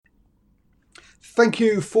Thank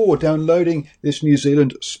you for downloading this New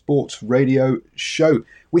Zealand Sports Radio show.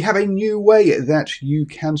 We have a new way that you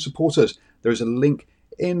can support us. There is a link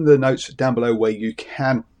in the notes down below where you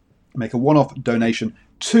can make a one-off donation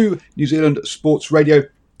to New Zealand Sports Radio.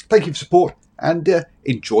 Thank you for support and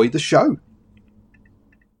enjoy the show.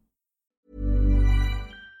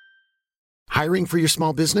 Hiring for your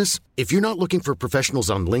small business? If you're not looking for professionals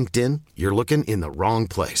on LinkedIn, you're looking in the wrong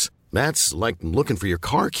place. That's like looking for your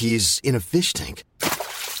car keys in a fish tank.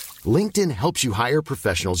 LinkedIn helps you hire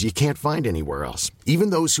professionals you can't find anywhere else, even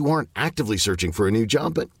those who aren't actively searching for a new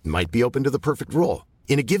job but might be open to the perfect role.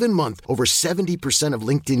 In a given month, over 70% of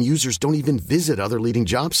LinkedIn users don't even visit other leading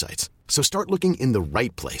job sites. So start looking in the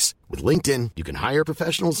right place. With LinkedIn, you can hire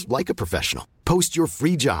professionals like a professional. Post your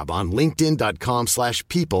free job on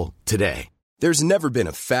linkedin.com/people today. There's never been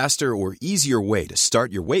a faster or easier way to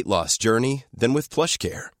start your weight loss journey than with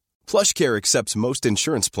PlushCare. PlushCare accepts most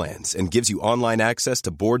insurance plans and gives you online access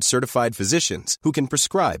to board-certified physicians who can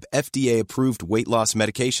prescribe FDA-approved weight loss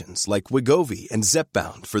medications like Wegovy and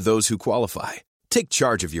Zepbound for those who qualify. Take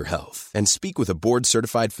charge of your health and speak with a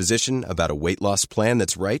board-certified physician about a weight loss plan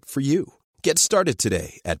that's right for you. Get started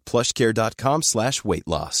today at plushcare.com/weight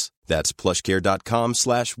loss. That's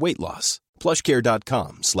plushcare.com/weight loss.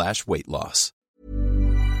 plushcare.com/weight loss.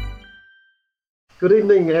 Good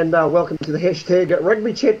evening and welcome to the hashtag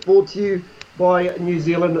Rugby Chat, brought to you by New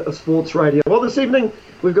Zealand Sports Radio. Well, this evening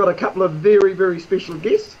we've got a couple of very, very special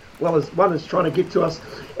guests. Well, as one is trying to get to us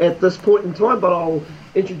at this point in time, but I'll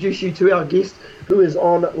introduce you to our guest who is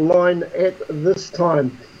online at this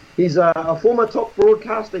time. He's a former top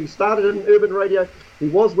broadcaster. He started in urban radio. He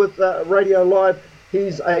was with Radio Live.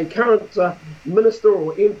 He's a current minister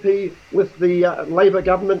or MP with the Labour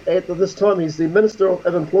government at this time. He's the Minister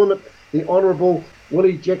of Employment, the Honourable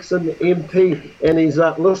Willie Jackson MP, and he's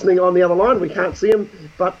listening on the other line. We can't see him,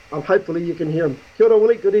 but hopefully you can hear him. Kia ora,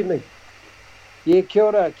 Willie. Good evening. Yeah, kia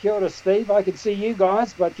ora, Steve. I can see you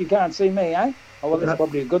guys, but you can't see me, eh? Oh, well, that's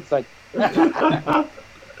probably a good thing.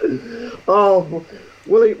 Oh,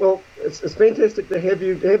 Willie, well, it's fantastic to have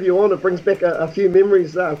you on. It brings back a few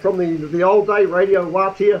memories from the old day, Radio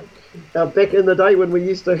Wātea, back in the day when we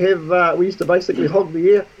used to basically hog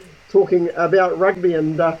the air talking about rugby,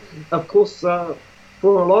 and of course for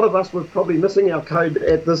a lot of us we're probably missing our code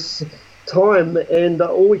at this time, and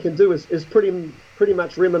all we can do is pretty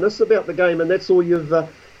much reminisce about the game, and that's all you've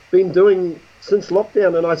been doing since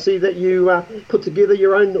lockdown. And I see that you put together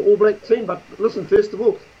your own All Black team, but listen, first of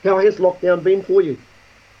all, how has lockdown been for you?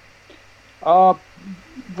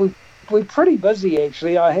 We're pretty busy,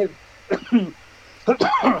 actually. I have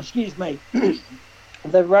excuse me.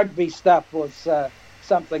 The rugby stuff was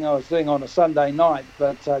something I was doing on a Sunday night,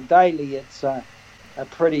 but daily it's we're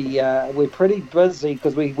pretty busy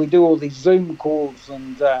because we do all these Zoom calls,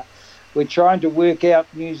 and we're trying to work out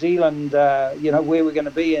New Zealand, where we're going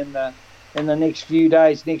to be in the next few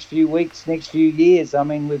days, next few weeks, next few years. I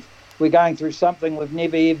mean, we're going through something we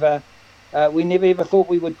never ever thought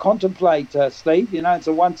we would contemplate, Steve. You know, it's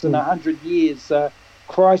a once in 100 years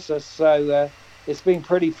crisis, so it's been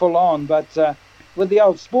pretty full on. But with the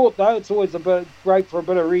old sport, though, it's always great for a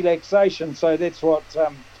bit of relaxation. So that's what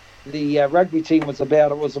the rugby team was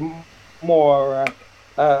about. It was more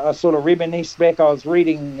a sort of reminisce back. I was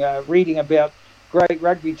reading about great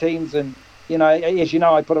rugby teams, and as you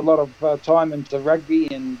know, I put a lot of time into rugby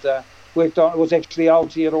and worked on. It was actually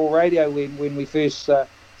Aotearoa Radio when we first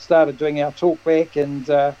started doing our talkback, and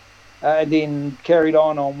then carried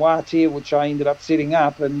on Wātea, which I ended up setting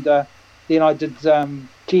up, and then I did 10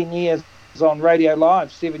 years on Radio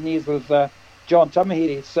Live, 7 years with John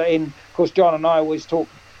Tamahere. So, and of course, John and I always talk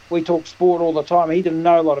sport all the time. He didn't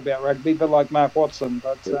know a lot about rugby, but like Mark Watson,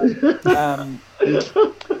 but I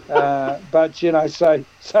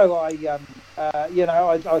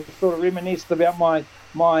sort of reminisced about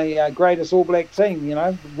my greatest All Black team.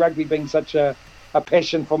 Rugby being such a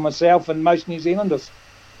passion for myself and most New Zealanders.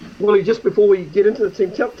 Willie, just before we get into the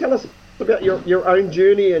team, tell us about your own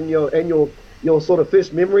journey and your sort of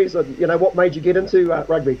first memories of what made you get into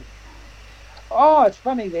rugby. Oh, it's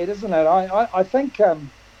funny that, isn't it? I think I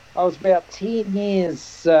was about 10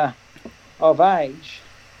 years of age,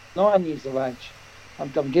 9 years of age.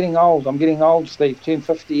 I'm getting old, Steve. Turned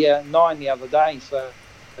 59 the other day, so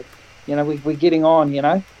we're getting on,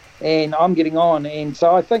 and I'm getting on, and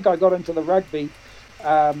so I think I got into the rugby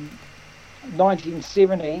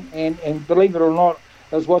 1970, and believe it or not,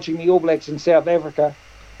 I was watching the All Blacks in South Africa,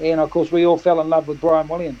 and of course we all fell in love with Brian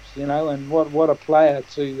Williams, and what a player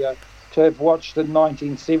to have watched in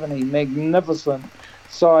 1970. Magnificent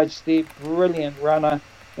sidestep, brilliant runner,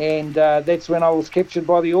 and that's when I was captured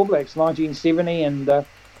by the All Blacks, 1970, and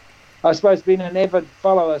I suppose, been an avid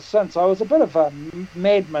follower since. I was a bit of a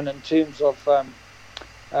madman in terms of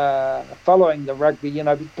following the rugby,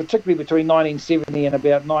 particularly between 1970 and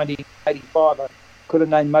about 1985. I could have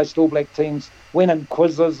named most All Black teams, winning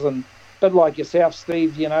quizzes, and a bit like yourself,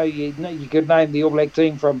 Steve, you could name the All Black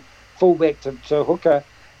team from fullback to hooker.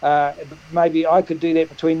 Maybe I could do that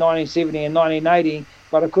between 1970 and 1980,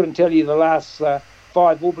 but I couldn't tell you the last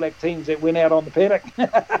 5 All Black teams that went out on the paddock.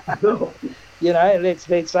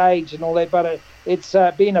 That's age and all that, but it's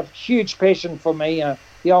been a huge passion for me.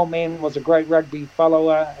 The old man was a great rugby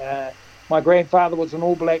follower. My grandfather was an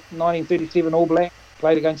All Black, 1937 All Black,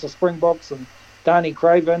 played against the Springboks and Darnie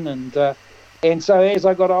Craven, and so as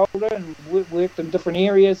I got older and worked in different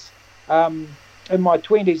areas, in my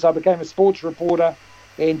 20s I became a sports reporter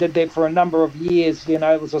and did that for a number of years.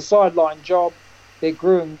 It was a sideline job that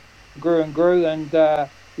grew and grew, and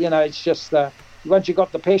it's just once you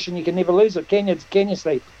got the passion, you can never lose it, can you,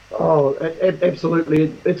 Steve? Oh,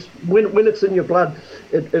 absolutely. It's when it's in your blood,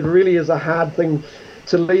 it really is a hard thing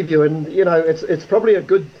to leave you. And it's probably a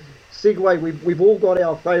good segue. We've all got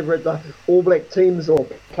our favourite All Black teams or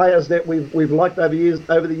players that we've liked over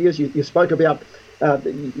the years. You spoke about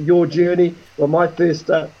your journey. Well, my first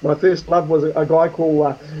love was a guy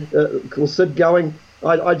called Sid Going.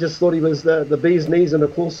 I just thought he was the bee's knees, and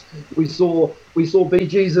of course we saw Bee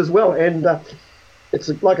Gees as well. And it's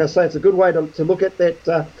like I say, it's a good way to look at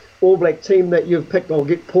that All Black team that you've picked. I'll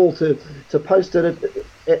get Paul to post it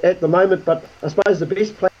at the moment, but I suppose the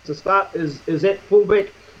best place to start is at fullback.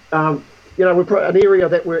 We're an area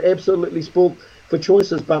that we're absolutely spoiled for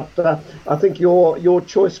choices, but I think your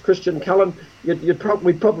choice, Christian Cullen, we'd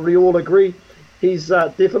probably all agree he's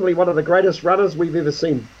definitely one of the greatest runners we've ever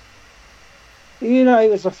seen. He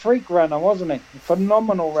was a freak runner, wasn't he? A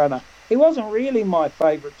phenomenal runner. He wasn't really my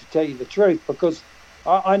favourite, to tell you the truth, because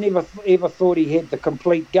I never ever thought he had the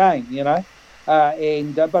complete game,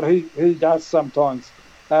 but who does sometimes?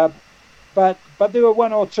 But there were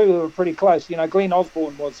one or two who were pretty close. Glenn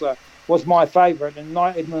Osborne was my favourite, and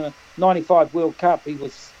in the '95 World Cup he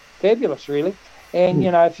was fabulous, really. And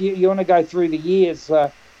if you want to go through the years,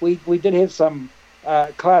 we did have some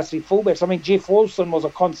classy fullbacks. I mean, Jeff Wilson was a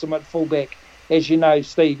consummate fullback, as you know,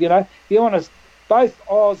 Steve. If you want to, both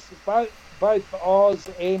Oz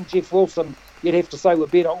and Jeff Wilson, you'd have to say were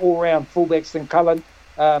better all-round fullbacks than Cullen.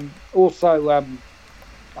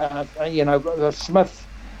 Smith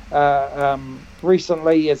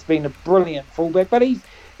recently has been a brilliant fullback, but he's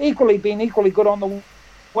been equally good on the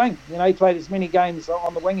wing. He played as many games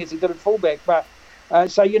on the wing as he did at fullback. But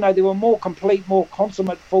there were more complete, more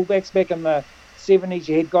consummate fullbacks back in the 70s.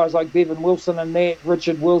 You had guys like Bevan Wilson and that,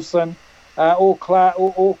 Richard Wilson, all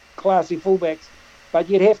classy fullbacks. But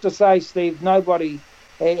you'd have to say, Steve, nobody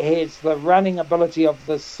has the running ability of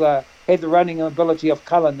this. Had the running ability of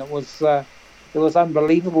Cullen. It was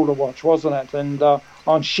unbelievable to watch, wasn't it? And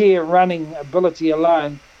on sheer running ability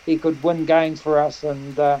alone, he could win games for us,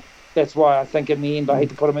 and that's why I think in the end I had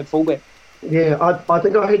to put him at fullback. Yeah, I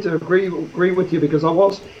think I had to agree with you, because I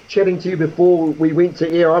was chatting to you before we went to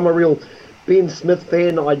air. I'm a real Ben Smith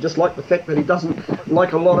fan. I just like the fact that he doesn't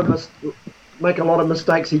make a lot of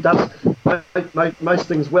mistakes. He does make most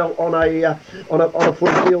things well on a full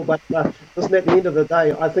field, but listen, at the end of the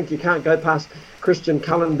day, I think you can't go past Christian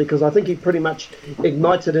Cullen, because I think he pretty much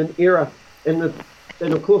ignited an era. And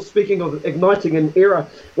of course, speaking of igniting an era,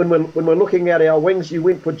 when we're looking at our wings, you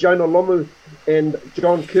went for Jonah Lomu and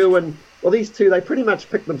John Kerwin. Well, these two, they pretty much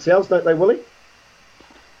pick themselves, don't they, Willie?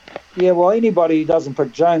 Yeah, well, anybody who doesn't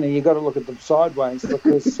pick Jonah, you've got to look at them sideways,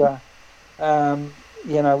 because what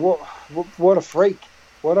a freak.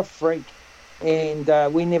 What a freak.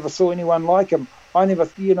 And we never saw anyone like him.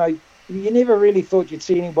 You never really thought you'd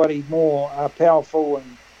see anybody more powerful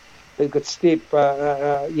and who could step,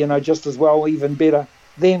 just as well, even better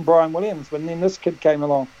than Brian Williams. But then this kid came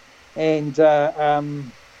along, and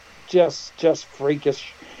just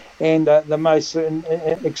freakish, and the most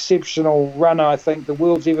exceptional runner I think the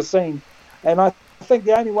world's ever seen. And I think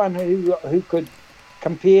the only one who could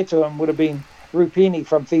compare to him would have been Rupini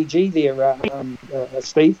from Fiji there,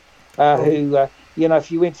 Steve, who,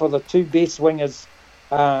 if you went for the two best wingers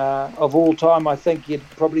of all time, I think you'd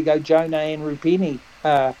probably go Jonah and Rupini.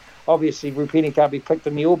 Obviously, Rupini can't be picked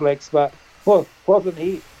in the All Blacks, but wasn't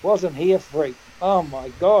he a freak? Oh, my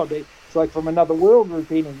God. It's like from another world,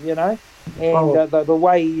 Rupini, And the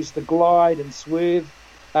way he used to glide and swerve,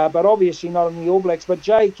 but obviously not in the All Blacks. But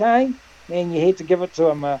Jay Kane, man, you had to give it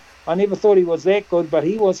to him. I never thought he was that good, but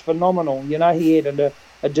he was phenomenal. He had a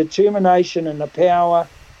determination and a power.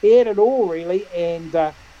 He had it all, really. And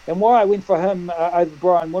why I went for him over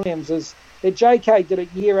Brian Williams is that JK did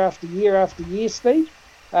it year after year after year, Steve.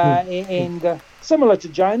 and similar to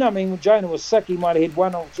Jonah. I mean, when Jonah was sick, he might have had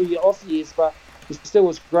 1 or 2 off years, but he still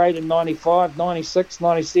was great in 95, 96,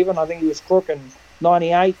 97. I think he was crook in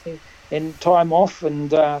 98 and time off, and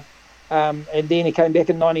then he came back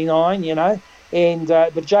in 99, you know. And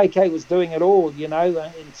but JK was doing it all, you know,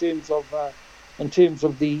 in terms of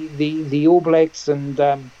the All Blacks, and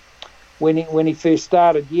when he first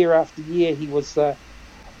started, year after year, he was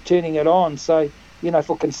turning it on. So, you know,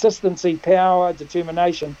 for consistency, power,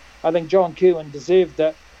 determination, I think John Kirwan deserved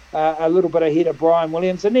it a little bit ahead of Brian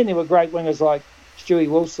Williams. And then there were great wingers like Stewie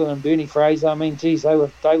Wilson and Bernie Fraser. I mean, geez, they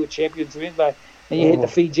were champions, weren't they? And you had the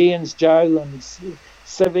Fijians, Joe and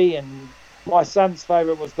Civi, and my son's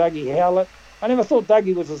favourite was Dougie Howlett. I never thought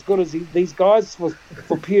Dougie was as good as these guys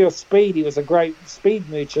for pure speed. He was a great speed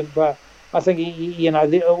merchant, but I think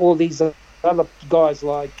all these other guys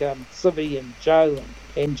like Civi and Joe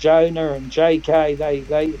and Jonah and JK,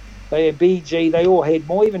 they had BG, they all had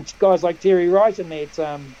more. Even guys like Terry Wright in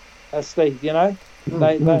that, Steve, you know,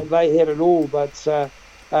 they had it all. But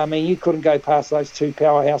I mean, you couldn't go past those two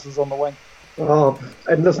powerhouses on the wing. Oh,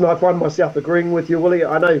 and listen, I find myself agreeing with you, Willie.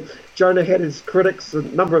 I know Jonah had his critics, a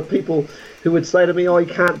number of people who would say to me, oh, he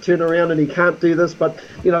can't turn around and he can't do this. But,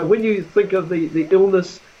 you know, when you think of the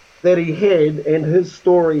illness that he had and his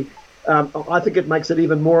story, I think it makes it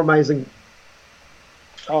even more amazing.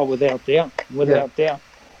 Oh, without doubt.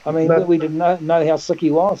 I mean, we didn't know how sick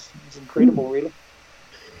he was. It's incredible, really.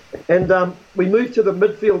 And we moved to the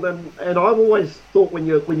midfield, and I've always thought when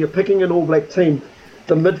you're picking an All Black team,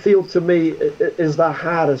 the midfield to me is the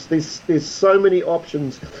hardest. There's so many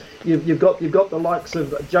options. You've got the likes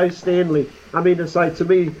of Joe Stanley. I mean, to say to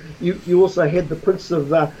me, you also had the Prince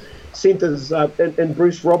of centres in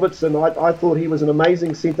Bruce Robertson. I thought he was an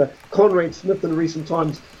amazing centre. Conrad Smith in recent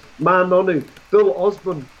times, Ma Nonu, Bill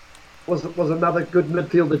Osborne was another good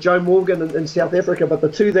midfielder. Joe Morgan in South Africa. But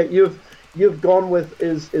the two that you've gone with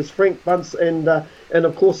is Frank Bunce and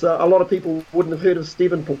of course a lot of people wouldn't have heard of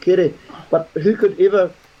Stephen Pokere, but who could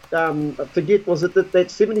ever forget, was it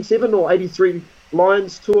that 77 or 83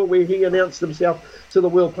 Lions tour where he announced himself to the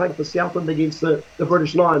world playing for Southland against the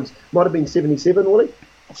British Lions? Might have been 77, Willie?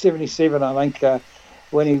 77, I think,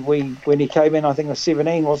 when he came in. I think it was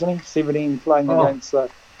 17, wasn't he? 17 playing against the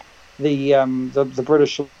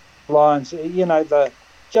British Lions. You know,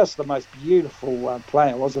 just the most beautiful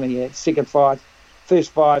player, wasn't he? At second five,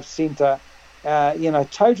 first five, centre, you know,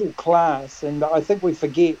 total class. And I think we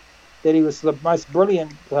forget that he was the most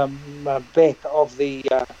brilliant back of the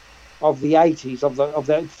 80s, of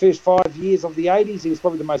the first 5 years of the 80s. He was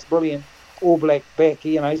probably the most brilliant All Black back.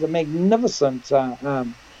 You know, he's a magnificent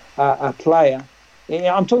player.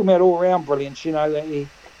 Yeah, I'm talking about all-round brilliance. You know, he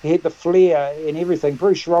had the flair and everything.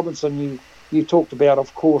 Bruce Robinson, you talked about,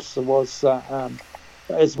 of course, was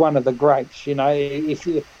is one of the greats. You know, if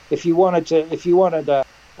you wanted a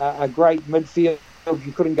great midfield,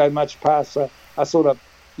 you couldn't go much past a sort of,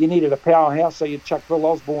 you needed a powerhouse, so you'd chuck Bill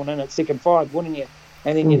Osborne in at second five, wouldn't you?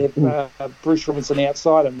 And then you'd have Bruce Robinson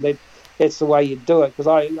outside him. That's the way you'd do it.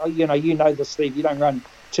 Because you know this, Steve. You don't run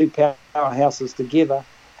two powerhouses together.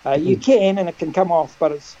 You can, and it can come off,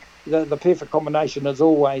 but it's the perfect combination is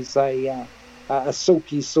always a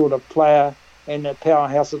silky sort of player and a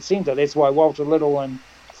powerhouse at centre. That's why Walter Little and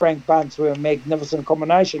Frank Bunce were a magnificent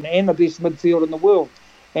combination and the best midfield in the world.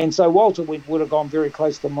 And so Walter would have gone very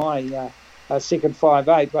close to my second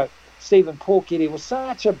 5'8", but Stephen Pawketty was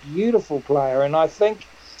such a beautiful player, and I think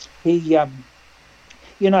he,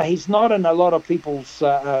 he's not in a lot of people's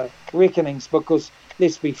reckonings because,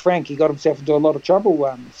 let's be frank, he got himself into a lot of trouble,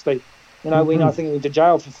 Steve. I think he went to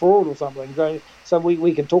jail for fraud or something. So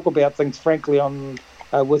we can talk about things frankly on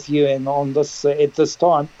with you and on this at this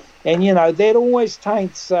time. And that always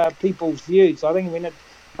taints people's views. I think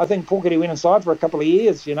Pawketty went inside for a couple of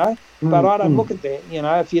years, but I don't look at that.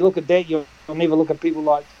 If you look at that, you'll never look at people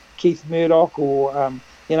like Keith Murdoch or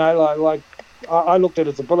like I looked at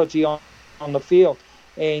his ability on the field,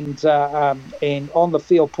 and on the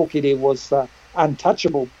field, Pawketty was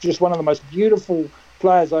untouchable. Just one of the most beautiful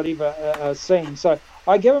players I'd ever seen. So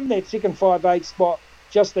I give him that second 5'8" spot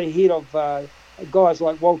just ahead of guys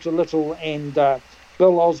like Walter Little and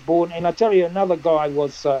Bill Osborne. And I tell you, another guy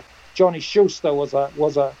was Johnny Schuster was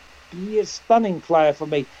a stunning player for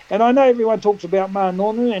me. And I know everyone talks about Ma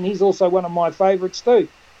Nonu, and he's also one of my favourites too.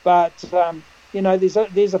 But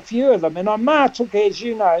there's a few of them. And Ma took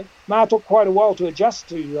quite a while to adjust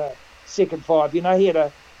to second five. He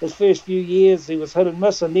had his first few years he was hit and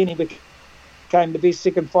miss, and then he became the best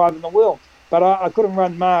second five in the world. But I couldn't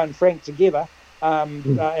run Ma and Frank together.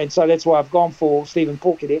 And so that's why I've gone for Stephen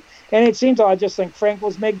Pawketty. And it seems I just think Frank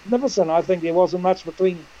was magnificent. I think there wasn't much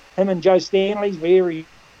between him and Joe Stanley. Very,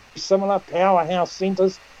 similar, powerhouse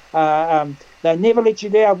centres. They never let you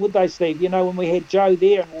down, would they, Steve? You know, when we had Joe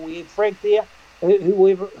there and when we had Frank there, who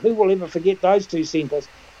will ever forget those two centres?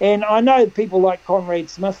 And I know people like Conrad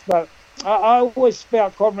Smith, but I always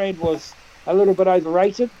felt Conrad was a little bit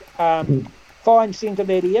overrated. Fine centre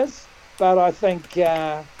that he is, but I think,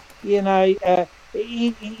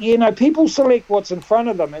 people select what's in front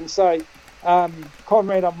of them. And so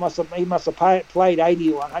Conrad must have played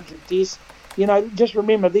 80 or 100 tests. You know, just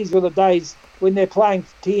remember, these were the days when they're playing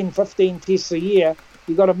 10, 15 tests a year.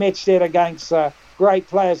 You've got to match that against great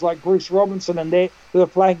players like Bruce Robinson and that, who are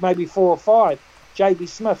playing maybe 4 or 5. J.B.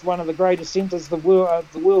 Smith, one of the greatest centres the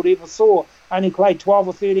world ever saw, only played 12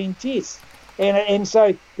 or 13 tests. And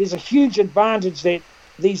so there's a huge advantage that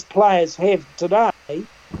these players have today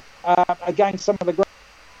against some of the great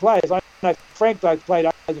players. I know Franco played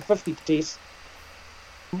over 50 tests,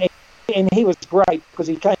 and he was great because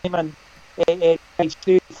he came in at age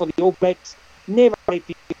 30 for the All Blacks, never let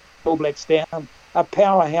the All Blacks down, a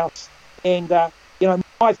powerhouse. And,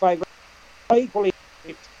 my favourite, equally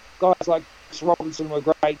guys like Bruce Robinson were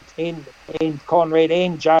great, and Conrad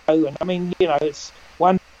and Joe. And, I mean, it's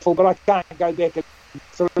wonderful, but I can't go back and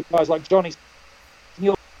select guys like Johnny,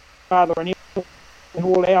 your father, and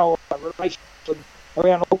all our relations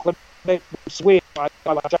around Auckland. That would swear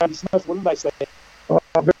like J.B. Smith, wouldn't they say?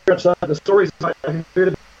 Very much so. The stories I heard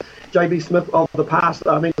about J.B. Smith of the past,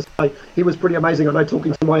 I mean, he was pretty amazing. I know,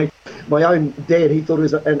 talking to my own dad, he thought he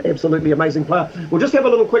was an absolutely amazing player. We'll just have a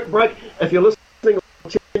little quick break. If you're listening or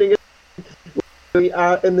tuning in, we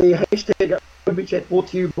are in the hashtag Rugby Chat, brought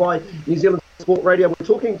to you by New Zealand Sport Radio. We're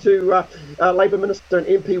talking to Labour Minister and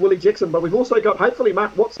MP Willie Jackson, but we've also got, hopefully,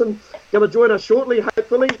 Mark Watson going to join us shortly.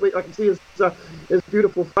 Hopefully, I can see his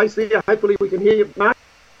beautiful face there. Hopefully, we can hear you, Mark,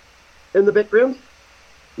 in the background.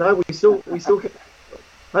 No, we still.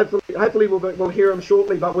 Hopefully, we'll hear him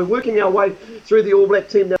shortly. But we're working our way through the All Black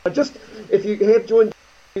team now. Just if you have joined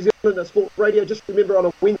New Zealand Sport Radio, just remember, on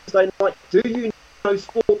a Wednesday night, do you know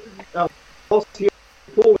sport? Boss here,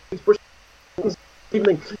 Paul, this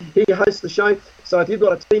evening, he hosts the show. So if you've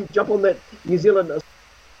got a team, jump on that New Zealand.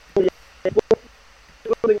 If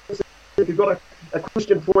you've got a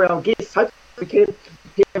question for our guests, hopefully we can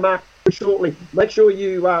hear Mark shortly. Make sure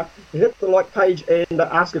you hit the like page and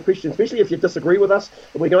ask a question, especially if you disagree with us.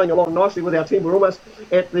 We're going along nicely with our team. We're almost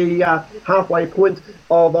at the halfway point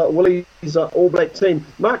of Willie's All Black team.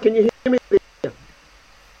 Mark, can you hear me there?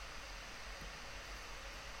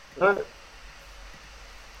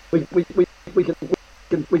 We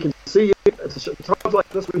can see you. It's times like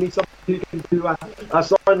this we need somebody who can do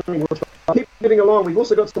sign language. Keep getting along. We've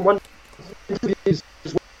also got some wonderful interviews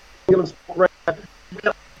as well. Sport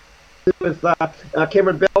Radio with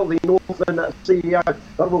Cameron Bell, the Northern CEO.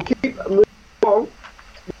 But we'll keep moving along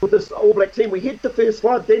with this All Black team. We head to first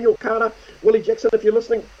 5. Daniel Carter, Willie Jackson, if you're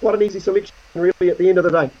listening, quite an easy selection really at the end of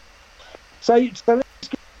the day. So you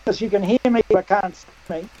can hear me but can't see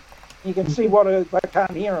me. You can see what I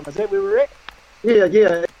can't hear him. Is that where we're at? Yeah.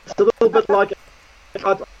 It's a little bit like,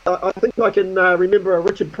 I think I can remember a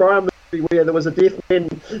Richard Pryor movie where there was a deaf man.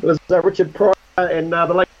 It was Richard Pryor and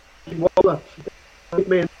the late Walter.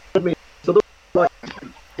 Man, it's a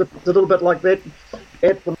little bit like that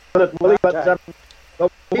at the minute, Willie. But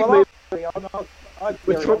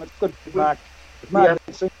it's good, Mark. If Mark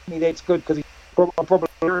can see me, that's good, because I'm probably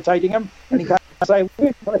irritating him, and he can't say a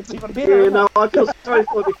word. It's even better. Yeah, no, I feel sorry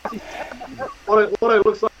for him. What it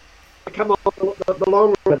looks like to come off the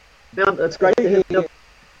long run. It's great to hear you.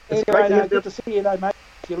 Good to see you, though, mate.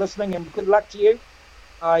 If you're listening, and good luck to you.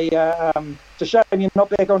 It's a shame you're not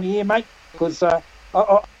back on the air, mate, because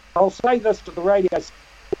I'll say this to the radio.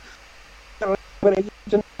 But you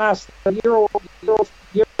didn't last a year or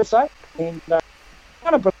so, and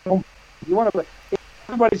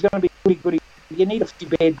everybody's going to be goody. You need a few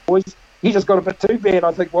bad boys. He just got a bit too bad,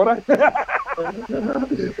 I think, Watto.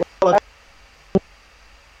 Well,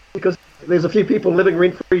 because there's a few people living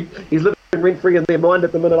rent-free. He's living rent-free in their mind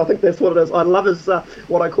at the minute. I think that's what it is. I love his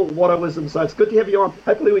what I call Wattoism. So it's good to have you on.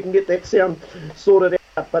 Hopefully we can get that sound sorted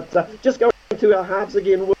out. But just going to our halves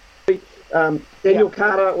again, Daniel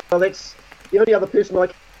Carter. Well, that's the only other person I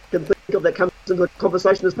can think of that comes into the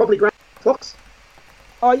conversation is probably Grant Fox.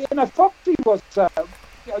 Oh, yeah, no, Foxy was, I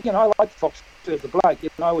like Fox as a bloke.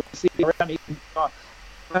 I would see him around and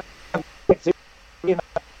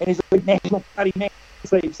he's a big National Party man.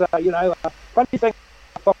 So, funny thing,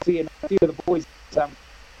 Foxy and a few of the boys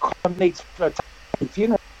needs for a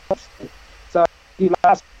funeral. So, he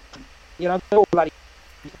last, they're all bloody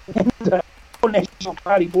all National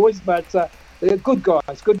Party boys, but they're good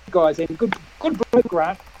guys, and good bloke,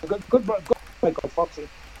 Grant. Good bloke, Foxy.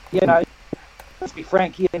 let's be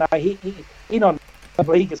frank, you know, he not the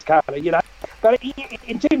league as Carter, you know. But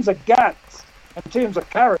in terms of guts, in terms of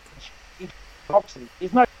courage, he's boxing.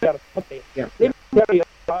 There's no doubt about that. Yeah. Let me tell you,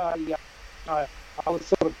 I was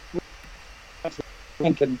sort of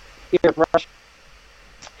thinking Eric Rush,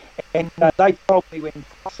 and they told me when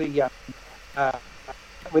Foxy,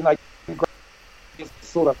 when they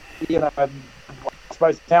sort of, you know, I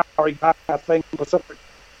suppose Maori thing, Pacific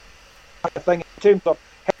thing, in terms of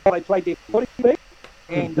how they played their footy league,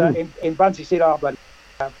 and Buncey said, oh, bloody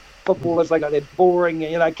footballers, they got that boring,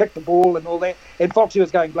 you know, kick the ball and all that, and Foxy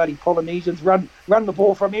was going, bloody Polynesians, run the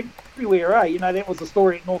ball from everywhere, eh? You know, that was the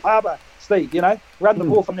story at North Harbour, Steve, you know, run the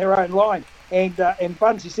ball from their own line, and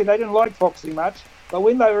Buncey said they didn't like Foxy much, but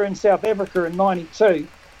when they were in South Africa in '92,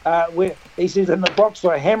 where he says in the box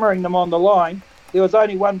were hammering them on the line, there was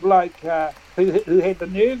only one bloke who had the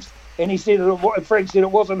nerves, and he said, Frank said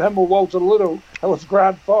it wasn't him or Walter Little, it was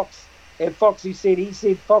Grant Fox. And Foxy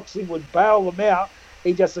said Foxy would bail them out.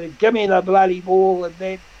 He just said, give me the bloody ball, and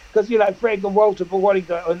then, because, you know, Frank and Walter were wanting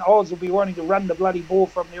to, and Oz would be wanting to run the bloody ball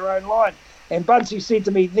from their own line. And Buncey said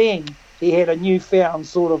to me then he had a newfound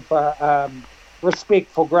sort of respect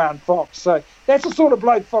for Grant Fox. So that's the sort of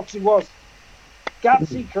bloke Foxy was.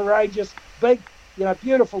 Gutsy, courageous, big, you know,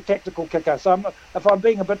 beautiful tactical kicker. So if I'm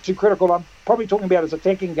being a bit too critical, I'm probably talking about his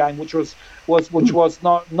attacking game, which was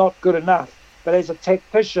not good enough. But as a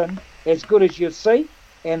tactician, as good as you see,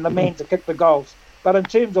 and the man to kick the goals. But in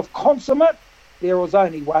terms of consummate, there was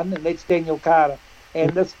only one, and that's Daniel Carter.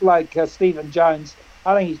 And this bloke, Stephen Jones,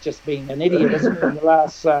 I think he's just been an idiot, isn't he, in the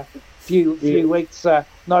last few weeks,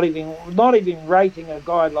 not even rating a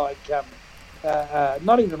guy like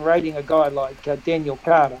Daniel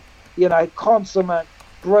Carter. You know, consummate,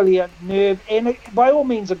 brilliant, nerve, and by all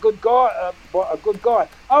means a good guy.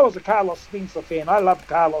 I was a Carlos Spencer fan. I loved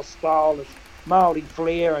Carlos' style, his Māori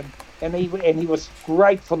flair, and he was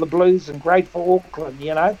great for the Blues and great for Auckland,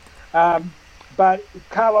 you know. But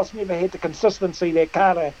Carlos never had the consistency that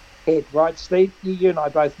Carter had, right, Steve? You and I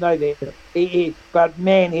both know that. But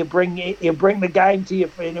man, he'll bring the game to you,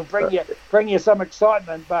 and he'll bring you some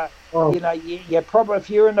excitement. But you know, you probably, if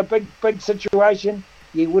you're in a big situation,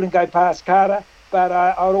 you wouldn't go past Carter. But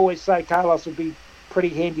I'd always say Carlos would be pretty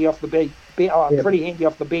handy off the bench,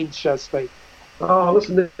 Steve. Oh,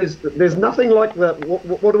 listen, there's nothing like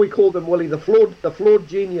what do we call them, Willie? The flawed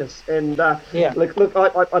genius. And look,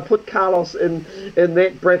 I put Carlos in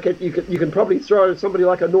that bracket. You can probably throw somebody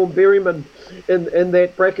like a Norm Berryman in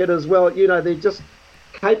that bracket as well. You know, they're just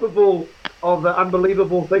capable of the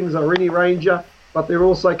unbelievable things of any Ranger, but they're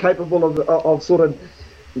also capable of sort of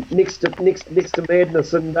next to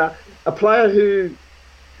madness. And a player who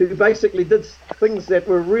basically did things that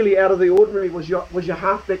were really out of the ordinary was your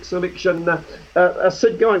halfback selection,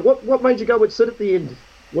 Sid going. What made you go with Sid at the end,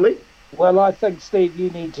 Willie? Well, I think, Steve, you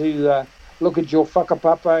need to look at your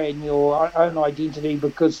whakapapa and your own identity,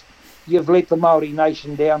 because you've let the Māori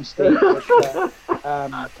nation down, Steve, with,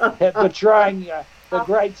 betraying the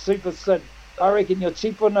great Super Sid. I reckon your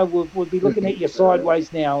tipuna would be looking at you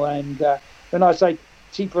sideways now. And when I say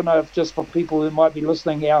tipuna, just for people who might be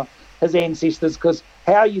listening, his ancestors, because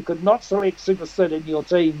how you could not select Super Sid in your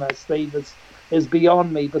team, Steve, is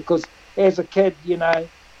beyond me. Because as a kid, you know,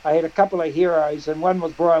 I had a couple of heroes, and one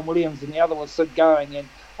was Brian Williams and the other was Sid Going, and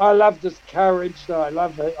I loved his courage. I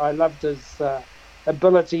loved his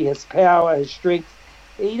ability, his power, his strength.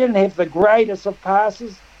 He didn't have the greatest of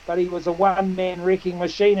passes, but he was a one-man wrecking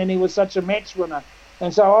machine, and he was such a match winner.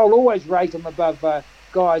 And so I'll always rate him above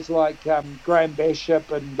guys like Graham Bishop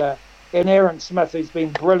and Aaron Smith, who's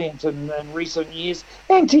been brilliant in recent years,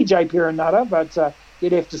 and TJ Perenara, but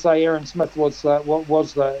you'd have to say Aaron Smith was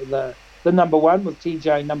the number one, with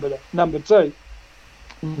TJ number two.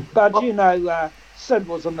 But you know, Sid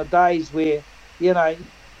was in the days where, you know,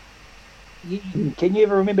 can you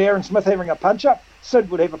ever remember Aaron Smith having a punch up?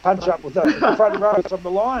 Sid would have a punch up with the front rows from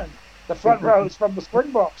the Lions, the front rows from the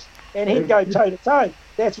Springboks, and he'd go toe to toe.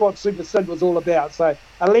 That's what Super Sid was all about. So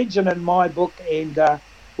a legend in my book, and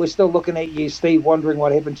we're still looking at you, Steve, wondering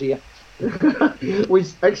what happened to you.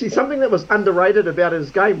 Actually, something that was underrated about his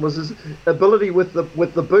game was his ability with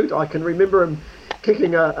the boot. I can remember him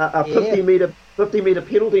kicking a 50-metre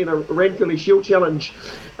penalty in a Ranfurly Shield challenge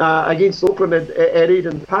against Auckland at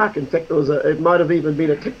Eden Park. In fact, it might have even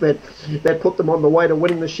been a kick that put them on the way to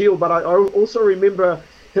winning the Shield. But I also remember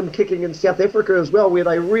him kicking in South Africa as well, where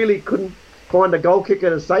they really couldn't find a goal kicker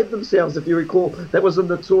to save themselves, if you recall. That was in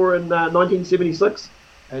the tour in 1976.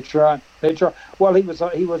 That's right. Well, he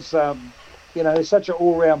was you know, such an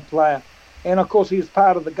all-round player. And, of course, he was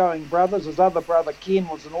part of the Going Brothers. His other brother, Ken,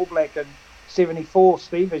 was an All Black in 74,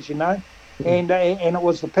 Steve, as you know. and it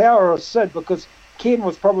was the power of Sid, because Ken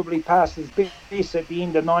was probably past his best at the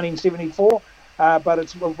end of 1974, but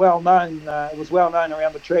it's well known. It was well known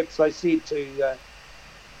around the traps. They said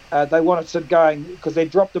they wanted Sid going because they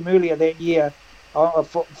dropped him earlier that year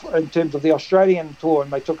in terms of the Australian tour,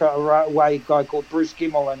 and they took away a guy called Bruce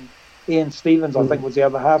Gemmell and Ian Stevens, I think was the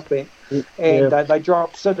other halfback, and they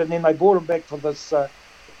dropped Sid, and then they brought him back for this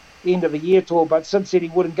end of the year tour, but Sid said he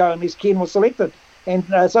wouldn't go unless Ken was selected, and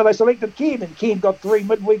so they selected Ken, and Ken got 3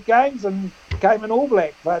 midweek games and became an All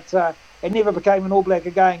Black, but and never became an All Black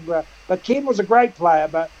again. But Ken was a great player,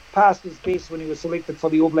 but past his best when he was selected for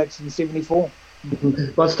the All Blacks in '74.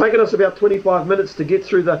 Well, it's taken us about 25 minutes to get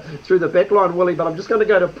through the back line, Willie, but I'm just going to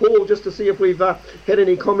go to Paul just to see if we've had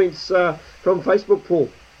any comments from Facebook, Paul.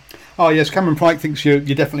 Oh yes, Cameron Pike thinks you're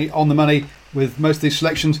definitely on the money with most of these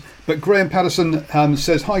selections, but Graham Patterson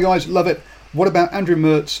says, hi guys, love it. What about Andrew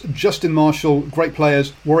Mertz, Justin Marshall, great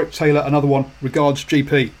players, Warwick Taylor, another one, regards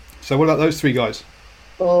GP. So what about those 3 guys?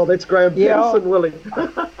 Oh, that's Graham Patterson, Willie.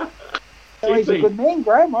 He's a good man,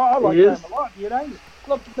 Graham. I like Graham a lot, you know.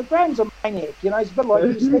 Look, the Graham's a maniac, you know. He's a bit like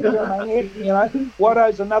you, Steve, you're a maniac, you know.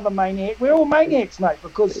 Watto's another maniac. We're all maniacs, mate,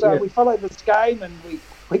 because we follow this game and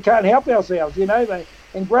we can't help ourselves, you know.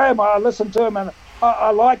 And Graham, I listen to him, and I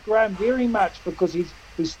like Graham very much because he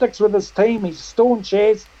sticks with his team. He's staunch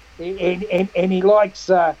as, and he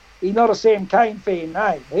likes. He's not a Sam Cane fan,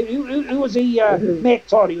 no. Who was he? Matt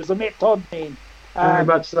Todd. He was a Matt Todd man. Very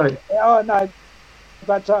much so. Oh no,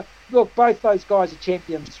 but look, both those guys are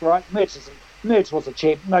champions, right? Mertz was a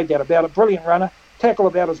champ, no doubt about it. Brilliant runner, tackle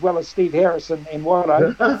about as well as Steve Harris and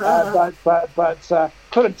Watto, but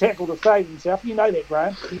couldn't tackle to save himself. You know that,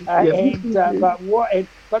 Graham.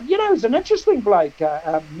 But you know, he's an interesting bloke,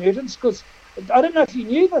 Mertens, because I don't know if you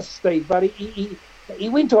knew this, Steve, but he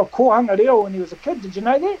went to a Kohanga Reo when he was a kid. Did you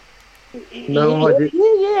know that? No, I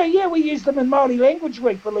didn't. Yeah. We used him in Māori Language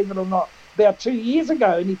Week, believe it or not, about 2 years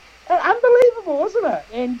ago, and unbelievable, isn't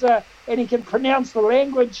it? And he can pronounce the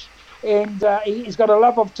language. And he's got a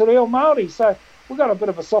love of Te Reo Māori, so we've got a bit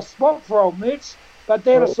of a soft spot for old Mertz. But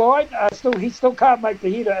that aside, he still can't make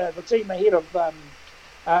the team ahead of our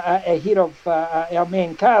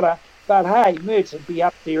man Carter. But hey, Mertz would be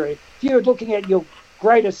up there. If you're looking at your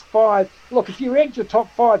greatest 5, look, if you ranked your top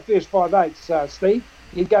 5 first 5 eights, Steve,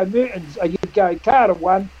 you'd go Mertens, you'd go Carter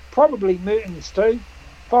 1, probably Mertens 2,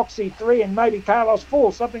 Foxy 3, and maybe Carlos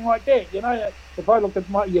 4, something like that. You know, if I looked at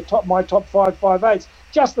my top 5 5/8s.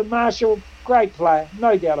 Justin Marshall, great player,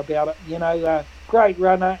 no doubt about it. You know, great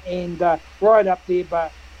runner and right up there.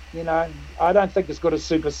 But you know, I don't think as good as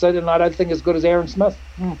Super Sid, and I don't think as good as Aaron Smith.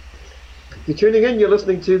 You're tuning in. You're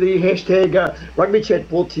listening to the hashtag Rugby Chat,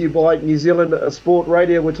 brought to you by New Zealand Sport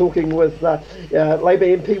Radio. We're talking with Labour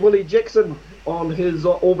MP Willie Jackson on his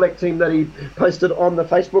All Black team that he posted on the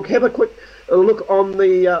Facebook. Have a quick look on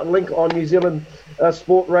the link on New Zealand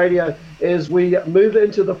Sport Radio as we move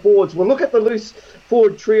into the forwards. We'll look at the loose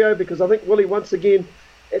forward trio because I think, Willie, once again,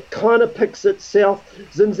 it kind of picks itself.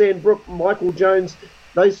 Zinzan Brooke, Michael Jones,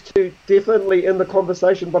 those two definitely in the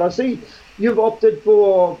conversation. But I see you've opted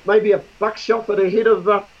for maybe a buck shuffle ahead of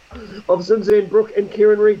Zinzan Brooke and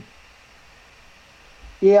Kieran Reid.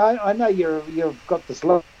 Yeah, I know you've got this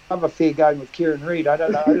love affair going with Kieran Reid. I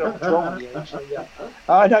don't know what's wrong with you, actually.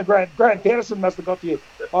 I know Grant Patterson must have got to you.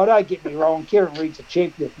 Oh, don't get me wrong, Kieran Reid's a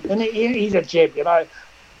champion. And he's a champion. I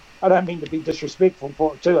don't mean to be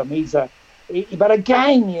disrespectful to him. But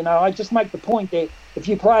again, you know, I just make the point that if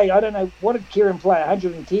you play, I don't know, what did Kieran play,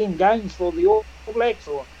 110 games for the All Blacks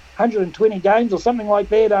or 120 games or something like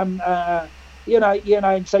that? You know,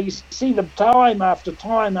 and so you see them time after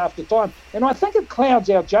time after time. And I think it clouds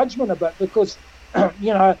our judgment a bit because,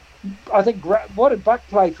 you know, I think, what did Buck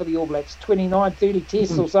play for the All Blacks? 29, 30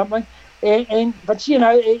 tests or something. But, you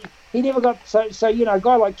know, he never got, so you know, a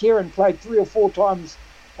guy like Kieran played 3 or 4 times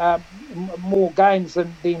more games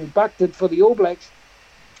than Buck did for the All Blacks.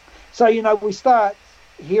 So, you know, we start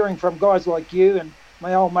hearing from guys like you and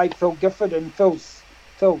my old mate Phil Gifford, and Phil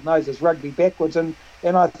knows his rugby backwards, and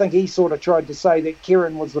I think he sort of tried to say that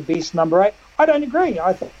Kieran was the best number 8. I don't agree.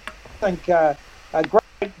 I think a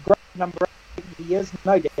great number 8 he is,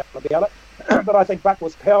 no doubt about it. But I think Buck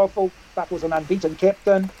was powerful. Buck was an unbeaten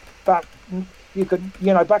captain. Buck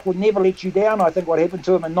would never let you down. I think what happened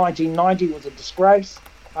to him in 1990 was a disgrace.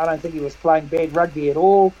 I don't think he was playing bad rugby at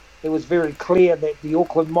all. It was very clear that the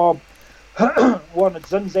Auckland mob wanted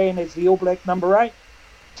Zinzan as the All Black number 8,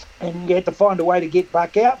 and you had to find a way to get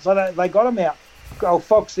Buck out, so they got him out. Old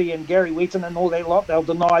Foxy and Gary Wheaton and all that lot, they'll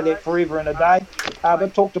deny that forever and a day,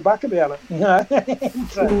 but talk to Buck about it, you know.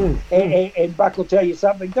 and Buck will tell you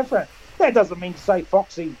something different. That doesn't mean to say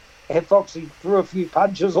Foxy Foxy threw a few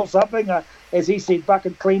punches or something. As he said, Buck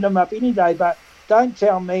would clean him up any day. But don't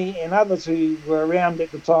tell me and others who were around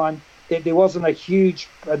at the time that there wasn't huge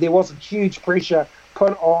pressure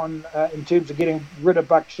put on in terms of getting rid of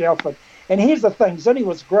Buck Shelford. And here's the thing, Zinni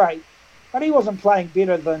was great, but he wasn't playing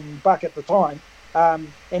better than Buck at the time. And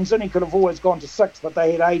Zinni could have always gone to 6, but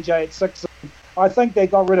they had AJ at 6. I think they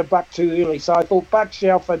got rid of Buck too early. So I thought Buck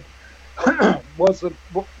Shelford was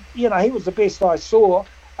he was the best I saw.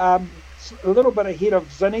 A little bit ahead of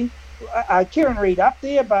Zinni. Kieran Reid up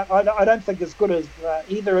there, but I don't think as good as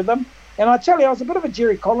either of them. And I tell you, I was a bit of a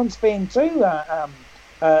Jerry Collins fan too,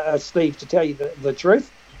 Steve, to tell you the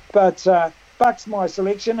truth. But Buck's my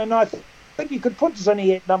selection, and I think you could put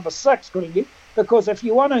Zinni at number 6, couldn't you? Because if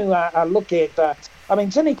you want to look at,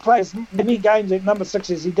 Zinni plays many games at number 6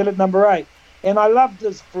 as he did at number 8. And I loved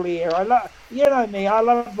his flair. I love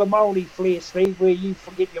the Māori flair, Steve, where you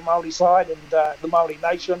forget your Māori side and the Māori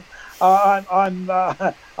nation.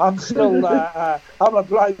 I'm still I'm a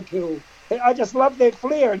bloke who I just love that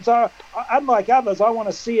flair, and so unlike others, I want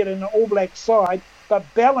to see it in an All Black side, but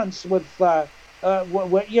balanced with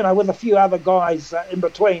with a few other guys in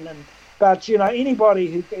between. But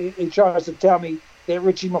anybody who tries to tell me that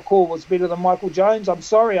Richie McCaw was better than Michael Jones, I'm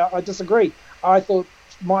sorry, I disagree. I thought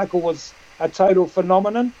Michael was a total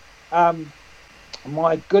phenomenon.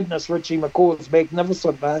 My goodness, Richie McCaw is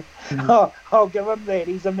magnificent, man. I'll give him that.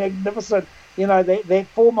 He's a magnificent. That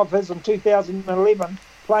form of his in 2011,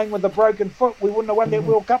 playing with a broken foot, we wouldn't have won that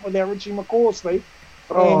World Cup without Richie McCaw, Steve.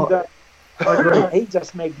 I agree. He's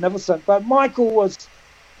just magnificent. But Michael was,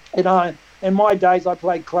 in my days, I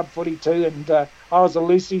played club footy too, and I was a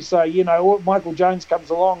Lucy, so, Michaal Jones comes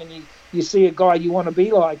along and you see a guy you want to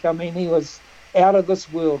be like. I mean, he was out of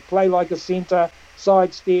this world. Play like a centre,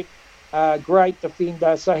 sidestep, great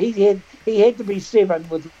defender. So he had to be 7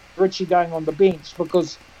 with Richie going on the bench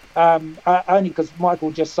because only because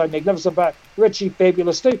Michael just so magnificent, but Richie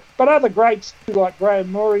fabulous too. But other greats too, like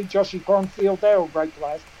Graham Murray, Joshy Cronfield, they're all great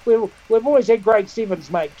players. We've always had great 7s,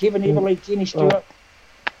 mate. Kevin Everly, Kenny Stewart.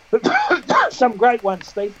 Some great ones,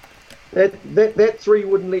 Steve. That 3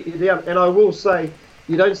 wouldn't let you down. And I will say,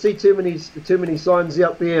 you don't see too many signs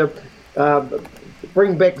out there.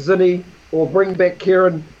 Bring back Zinni or bring back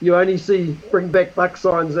Kieran. You only see bring back Buck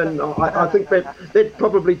signs, and I think that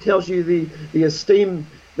probably tells you the esteem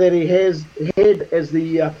that he has had as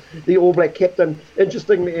the All Black captain.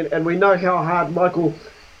 Interestingly, and we know how hard Michael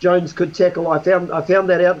Jones could tackle. I found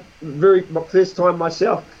that out very first time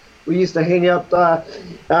myself. We used to hang out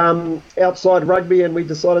outside rugby, and we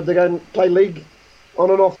decided to go and play league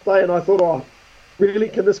on an off day. And I thought, really,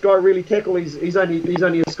 can this guy really tackle? He's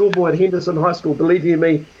only a schoolboy at Henderson High School. Believe you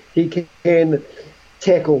me, he can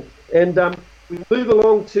tackle. And we move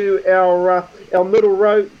along to our middle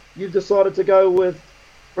row. You've decided to go with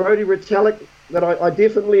Brodie Retallick, that I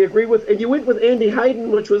definitely agree with. And you went with Andy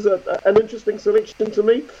Hayden, which was an interesting selection to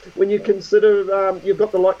me when you consider you've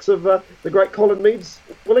got the likes of the great Colin Meads,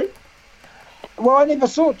 Willie. Well, I never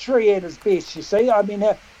saw Tree at his best, you see. I mean,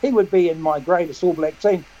 he would be in my greatest All Black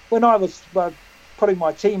team. When I was putting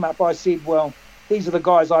my team up, I said, well, these are the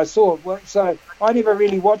guys I saw. So I never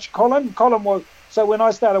really watched Colin. So when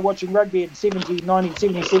I started watching rugby in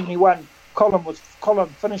 1970, 71, Colin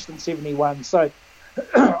finished in 71. So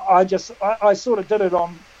I sort of did it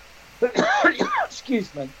on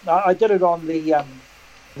excuse me. I did it on the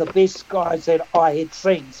best guys that I had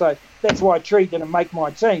seen. So that's why Tree didn't make my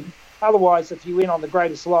team. Otherwise, if you went on the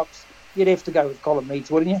greatest locks, you'd have to go with Colin Meads,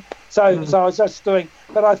 wouldn't you? So I was just doing,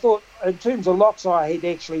 but I thought in terms of locks I had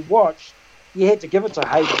actually watched, you had to give it to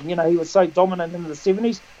Hayden. He was so dominant in the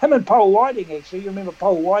 70s. Him and Paul Whiting, actually. You remember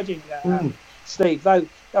Paul Whiting, Steve?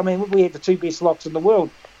 We had the 2 best locks in the world.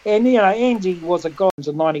 And, Andy was a guy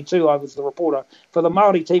in 92. I was the reporter for the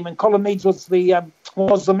Māori team, and Colin Meads was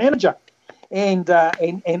the manager. And at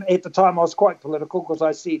the time I was quite political because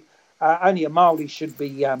I said only a Māori should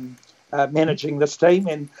be managing this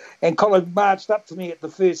team. And Colin marched up to me at the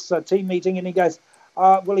first team meeting and he goes,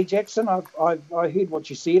 Willie Jackson, I heard what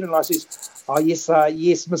you said. And I says,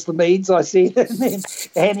 yes, Mr. Meads, I said.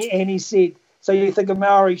 and he said, so you think a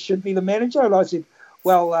Maori should be the manager? And I said,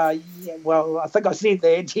 well, I think I said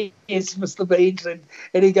that. Yes, Mr. Meads. And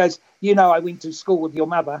he goes, I went to school with your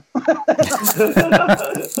mother. Because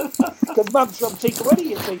Mum's from Tikawiti,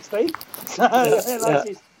 you see, Steve. So, and I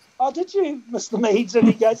says, oh, did you, Mr. Meads? And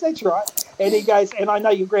he goes, that's right. And he goes, and I know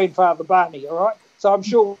your grandfather, Barney, all right? So I'm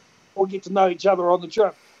sure we'll get to know each other on the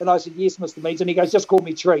trip. And I said, yes, Mr. Meads. And he goes, just call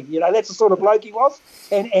me Tree. That's the sort of bloke he was.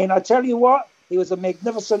 And I tell you what, he was a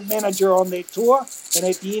magnificent manager on that tour. And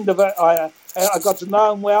at the end of it, I got to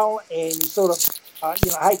know him well. And sort of, I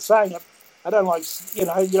hate saying it, I don't like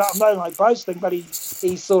boasting, but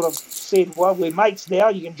he sort of said, well, we're mates now,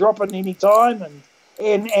 you can drop it any time, and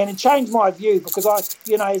it changed my view, because as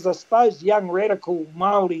I suppose young radical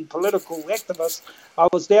Māori political activist, I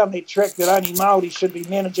was down that track that only Māori should be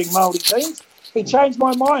managing Māori teams. He changed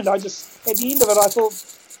my mind. At the end of it, I thought,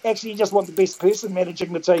 actually, you just want the best person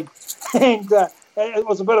managing the team. And it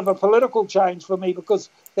was a bit of a political change for me, because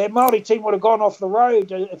that Māori team would have gone off the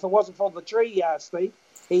road if it wasn't for the tree, Steve.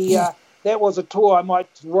 That was a tour I might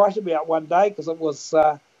write about one day, because it was...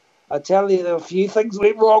 I tell you, there were a few things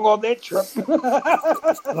went wrong on that trip.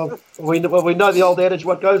 We know the old adage,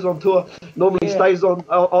 what goes on tour normally stays on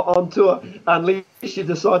tour, unless you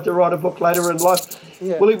decide to write a book later in life.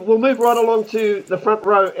 Yeah. We'll move right along to the front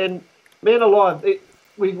row. And man alive,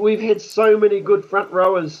 we've had so many good front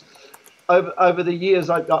rowers over the years.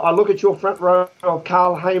 I look at your front row of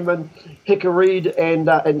Carl Heyman, Hicka Reid,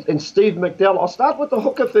 and Steve McDowell. I'll start with the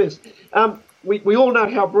hooker first. We all know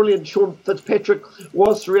how brilliant Sean Fitzpatrick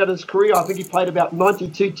was throughout his career. I think he played about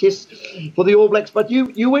 92 tests for the All Blacks. But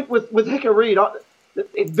you went with Hicka Reid, a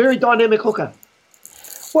very dynamic hooker.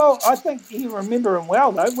 Well, I think you remember him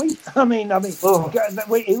well, though. He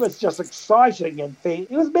was just exciting and fair.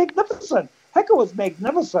 He was magnificent. Hicka was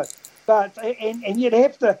magnificent. But and you'd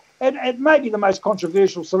have to, and it may be the most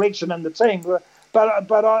controversial selection in the team.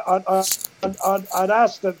 But I'd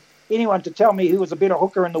ask anyone to tell me who was a better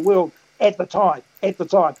hooker in the world. At the time,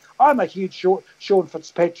 I'm a huge Sean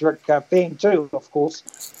Fitzpatrick fan too, of course,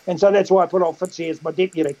 and so that's why I put on Fitzy as my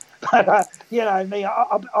deputy. But me,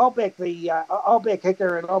 I'll back I'll back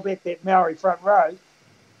Hicka, and I'll back that Maori front row,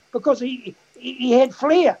 because he had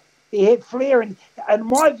flair. He had flair, and in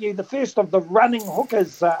my view, the first of the running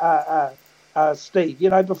hookers, Steve.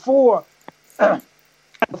 Before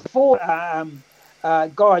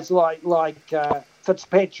guys like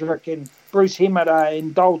Fitzpatrick and Bruce Hemera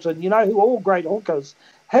and Dalton, who are all great hookers.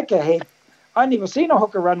 Hicka had, I never seen a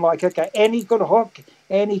hooker run like Hicka, and he could hook,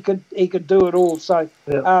 and he could do it all. So,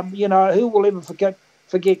 who will ever forget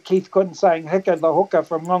Keith Quinn saying Hicka the hooker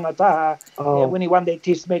from Rangataha when he won that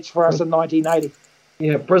test match for us in 1980.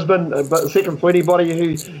 Yeah, Brisbane, but second for anybody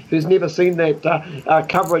who's never seen that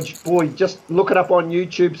coverage, boy, just look it up on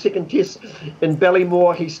YouTube. Second test in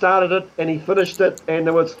Ballymore, he started it and he finished it, and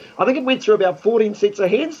I think it went through about 14 sets of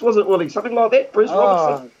hands, wasn't it, Willie? Something like that, Bruce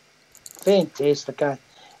Robinson. Fantastic, eh?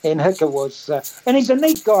 And Hicka was, and he's a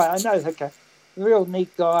neat guy, I know Hicka, real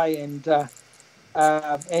neat guy, and so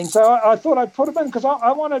I thought I'd put him in, because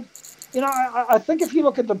I wanted, I think if you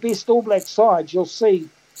look at the best All Black sides, you'll see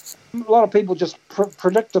a lot of people just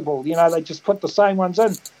predictable, they just put the same ones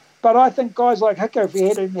in. But I think guys like Hicka, if he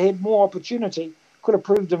had more opportunity, could have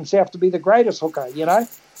proved himself to be the greatest hooker,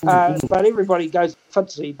 But everybody goes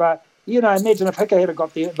Fitzy. But, imagine if Hicka had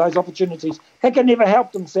got those opportunities. Hicka never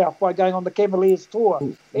helped himself by going on the Cavaliers tour,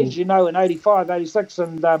 as you know, in 85, 86.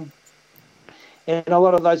 And a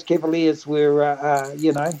lot of those Cavaliers were,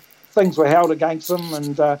 things were held against him.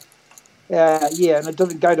 And, and it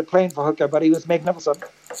didn't go to plan for Hicka, but he was magnificent.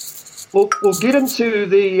 We'll get into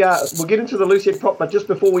the loose head prop, but just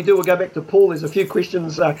before we do, we'll go back to Paul. There's a few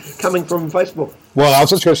questions coming from Facebook. Well, I was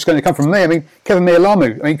just going to come from me. I mean, Kevin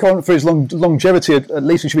Mealamu. For his longevity, at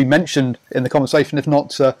least he should be mentioned in the conversation, if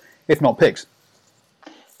not picked.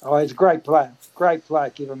 Oh, he's a great player,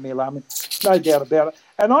 Kevin Mealamu, no doubt about it.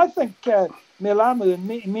 And I think Mealamu, in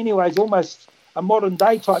many ways, almost a modern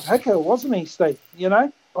day type Hicka, wasn't he, Steve?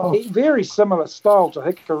 Very similar style to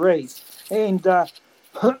Hicka Reid, and.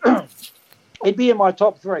 He'd be in my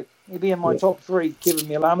top three. Top three, Kevin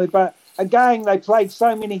Mealamu. But again, they played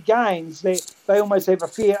so many games that they almost have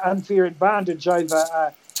a unfair advantage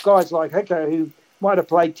over guys like Hicka, who might have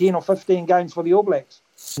played 10 or 15 games for the All Blacks.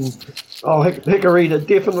 Oh, Hicka Reid is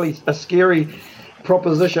definitely a scary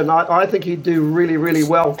proposition. I think he'd do really, really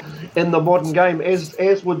well in the modern game,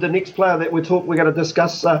 as would the next player that we're going to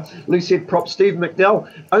discuss, loose head prop Steve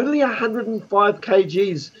McDowell. Only 105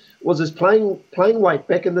 kgs was his playing weight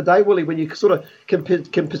back in the day, Willie, when you sort of compare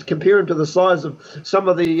him to the size of some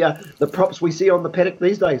of the props we see on the paddock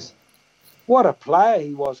these days. What a player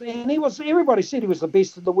he was. And everybody said he was the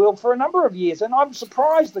best in the world for a number of years. And I'm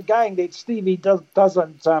surprised again that Stevie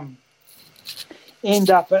doesn't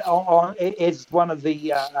end up as one of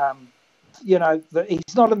the,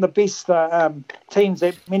 he's not in the best teams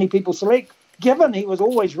that many people select, given he was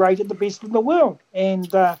always rated the best in the world.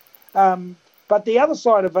 And but the other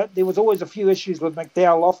side of it, there was always a few issues with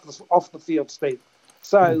McDowell off the field, Steve.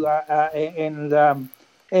 So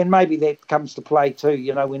and maybe that comes to play too,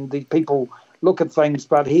 when the people look at things.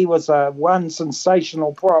 But he was one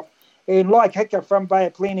sensational prop, and like Hicka from Bay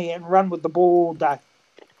of Plenty, and run with the ball all day.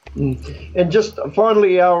 And just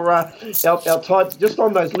finally, our type, just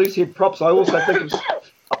on those loose head props, I also think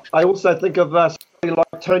of somebody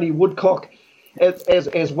like Tony Woodcock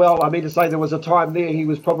as well. I mean to say there was a time there he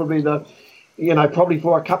was probably probably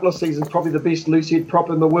for a couple of seasons, probably the best loose head prop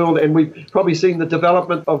in the world, and we've probably seen the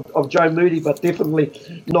development of Joe Moody, but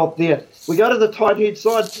definitely not there. We go to the tight head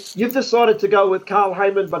side. You've decided to go with Carl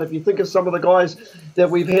Heyman, but if you think of some of the guys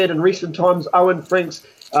that we've had in recent times, Owen Franks,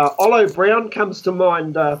 Olo Brown comes to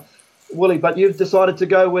mind, Willie, but you've decided to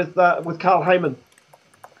go with Carl Heyman.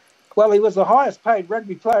 Well, he was the highest paid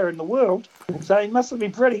rugby player in the world, so he must have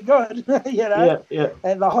been pretty good, Yeah.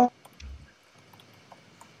 And the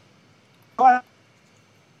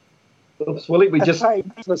Oops, Willie, we just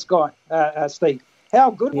this guy, Steve. How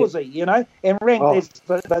good was he, and ranked as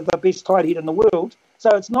the best tight head in the world. So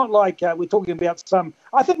it's not like we're talking about some...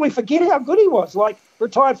 I think we forget how good he was. Like,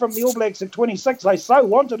 retired from the All Blacks at 26. They so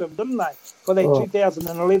wanted him, didn't they? For that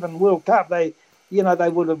 2011 World Cup. They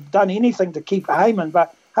would have done anything to keep Heyman.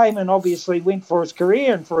 But Heyman obviously went for his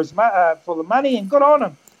career and for the money, and good on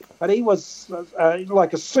him. But he was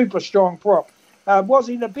like a super strong prop. Was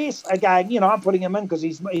he the best? Again, I'm putting him in because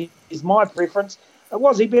he's my preference.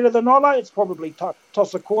 Was he better than Olo? It's probably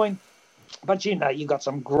toss a coin. But, you got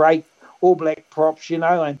some great All Black props,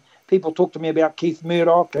 and people talk to me about Keith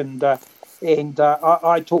Murdoch, and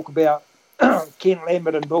I talk about Ken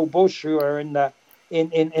Lambert and Bill Bush, who are in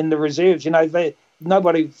the reserves.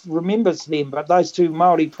 Nobody remembers them, but those two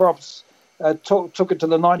Māori props took it to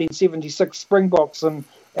the 1976 Springboks, and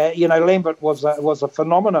Lambert was a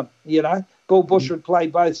phenomenon. Bill Bush would play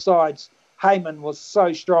both sides. Heyman was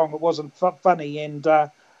so strong it wasn't funny, and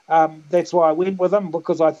that's why I went with him,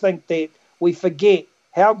 because I think that we forget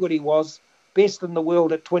how good he was. Best in the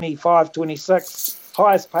world at 25, 26,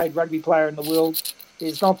 highest paid rugby player in the world.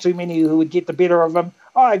 There's not too many who would get the better of him.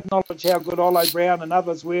 I acknowledge how good Olo Brown and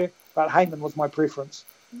others were, but Heyman was my preference.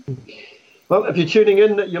 Well, if you're tuning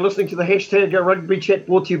in, you're listening to the hashtag Rugby Chat,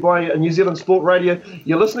 brought to you by New Zealand Sport Radio.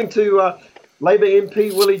 You're listening to Labour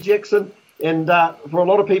MP Willie Jackson. And for a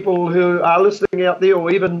lot of people who are listening out there or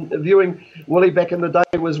even viewing, Willie back in the day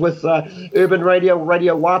was with Urban Radio,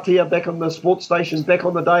 Radio Wātea, back on the sports stations back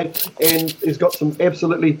on the day, and he's got some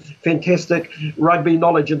absolutely fantastic rugby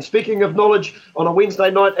knowledge. And speaking of knowledge, on a Wednesday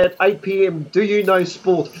night at 8 p.m, Do You Know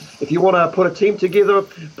Sport? If you want to put a team together,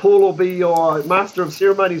 Paul will be your master of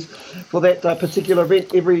ceremonies for that particular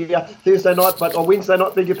event every Thursday night, but on Wednesday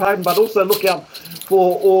night, beg your pardon, but also look out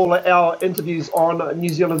for all our interviews on New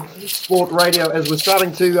Zealand Sport Radio as we're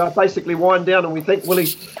starting to basically wind down, and we thank Willie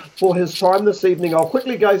for his time this evening. I'll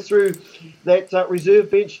quickly go through that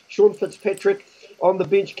reserve bench. Sean Fitzpatrick on the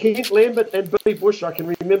bench, Kent Lambert and Billy Bush. I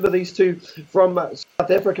can remember these two from South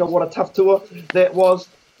Africa. What a tough tour that was.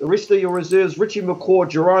 The rest of your reserves, Richie McCaw,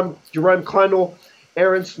 Jerome Kainor,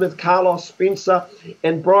 Aaron Smith, Carlos Spencer,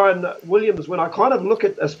 and Brian Williams. When I kind of look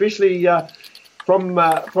at, especially from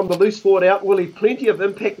the loose forward out, Willie, plenty of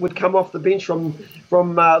impact would come off the bench from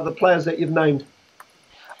the players that you've named.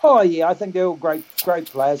 Oh, yeah, I think they're all great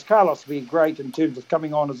players. Carlos will be great in terms of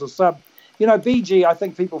coming on as a sub. BG, I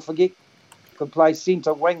think people forget, could play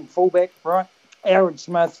centre, wing, fullback, right? Aaron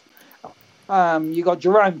Smith. You got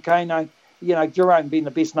Jerome Kaino. Jerome being the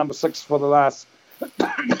best number 6 for the last,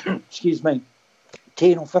 10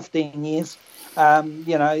 or 15 years.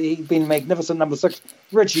 He's been magnificent number 6.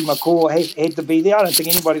 Richie McCaw had to be there. I don't think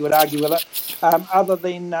anybody would argue with it, other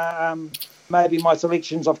than maybe my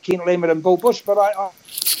selections of Kent Lambert and Bill Bush. But I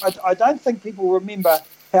don't think people remember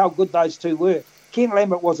how good those two were. Kent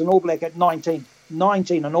Lambert was an All Black at 19,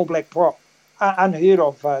 an All Black prop, unheard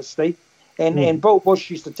of, Steve. And Bill Bush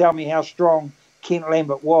used to tell me how strong Kent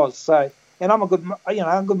Lambert was. So, and I'm a good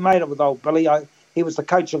mate with old Billy. He was the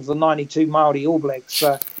coach of the 92 Māori All Blacks,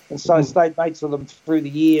 and so stayed mates with him through the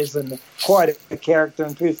years, and quite a character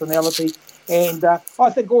and personality. And I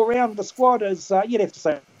think all around the squad is, you'd have to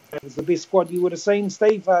say it was the best squad you would have seen,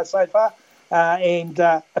 Steve, so far. And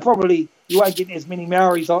probably you won't get as many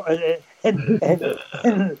Maoris in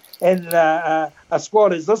a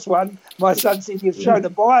squad as this one. My son said you've shown a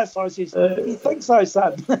bias. I says, you think so,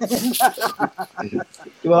 son?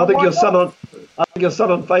 Well, I think your son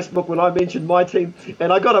on Facebook when I mentioned my team,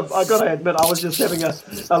 and I got to admit I was just having a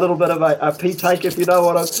little bit of a pee take, if you know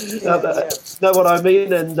what I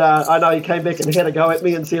mean. And I know he came back and had a go at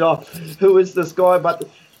me and said, "Oh, who is this guy?" But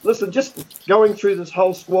listen, just going through this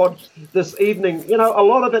whole squad this evening, a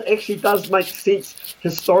lot of it actually does make sense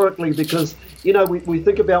historically, because we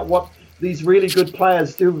think about what these really good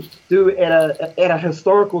players do at a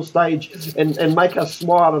historical stage and make us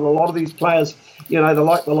smile. And a lot of these players, you know, the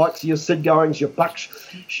likes of your Sid Goings, your Buck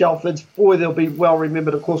Shelfords, boy, they'll be well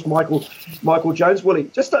remembered. Of course, Michael Jones. Willie,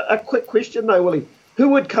 just a quick question though, Willie, who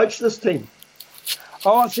would coach this team?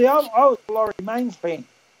 Oh, see, I was a Laurie Mains fan,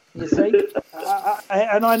 you see,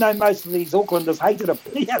 and I know most of these Aucklanders hated him.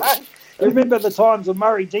 You know? Remember the times of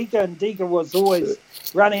Murray Deaker, and Deaker was always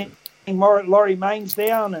running Laurie Mains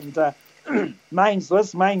down, and Mains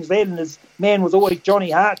this, Mains that, and his man was always John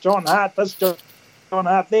Hart this, John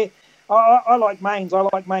Hart there. I like Mains. I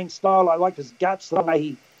like Mains' style. I like his guts. The way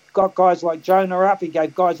he got guys like Jonah up. He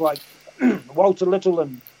gave guys like Walter Little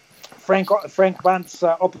and Frank Bunce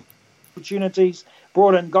opportunities.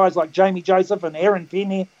 Brought in guys like Jamie Joseph and Aaron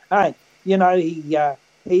Penny. Hey, you know, he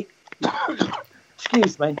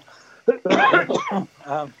excuse me. God,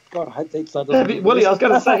 I hope that's not. Willie, I was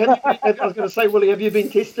going to say, Willie, have you been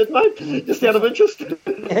tested, mate? Just out of interest.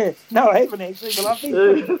 Yeah, no, I haven't actually, but I've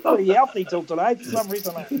been pretty healthy till today. For some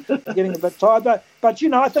reason, I'm getting a bit tired. But you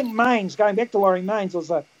know, I think Mains, going back to Laurie Mains, was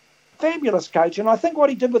a fabulous coach, and I think what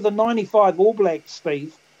he did with the '95 All Blacks,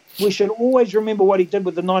 Steve, we should always remember what he did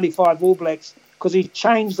with the '95 All Blacks, because he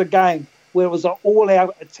changed the game where it was an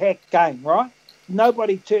all-out attack game, right?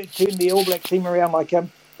 Nobody turned the All Black team around like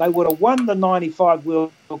him. They would have won the '95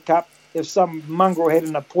 World Cup if some mongrel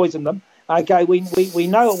hadn't poisoned them. Okay, we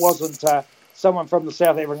know it wasn't someone from the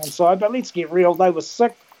South African side, but let's get real. They were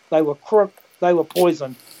sick, they were crook, they were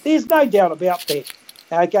poisoned. There's no doubt about that.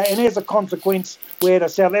 Okay, and as a consequence, we had a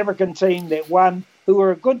South African team that won, who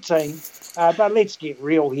were a good team, but let's get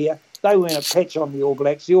real here. They weren't a patch on the All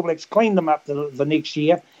Blacks. The All Blacks cleaned them up the next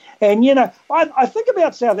year. And, you know, I think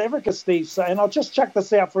about South Africa, Steve, and I'll just chuck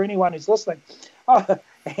this out for anyone who's listening.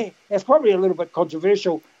 It's probably a little bit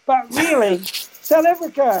controversial, but really, South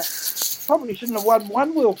Africa probably shouldn't have won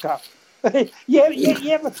one World Cup. You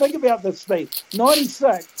ever think about this, Steve?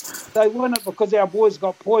 96, they won it because our boys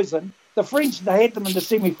got poisoned. The French, they had them in the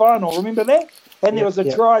semi-final, remember that? And there was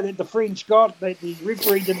a try that the French got that the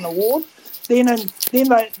referee didn't award. Then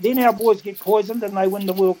our boys get poisoned and they win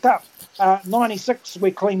the World Cup. 96,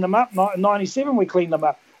 we cleaned them up. 97, we cleaned them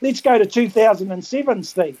up. Let's go to 2007,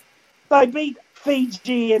 Steve. They beat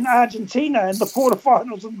Fiji and Argentina in the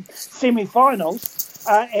quarterfinals and semi-finals,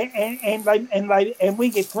 and we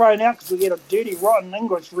get thrown out because we get a dirty, rotten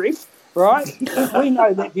English ref, right? We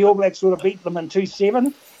know that the All Blacks would have beat them in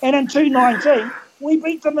 2007, and in 2019 we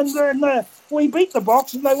beat them we beat the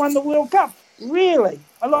Box and they won the World Cup. Really,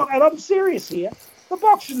 and I'm serious here. The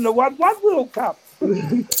Box shouldn't have won one World Cup.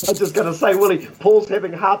 I'm just going to say, Willie, Paul's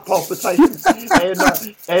having heart palpitations,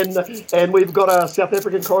 and we've got a South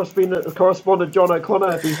African correspondent, John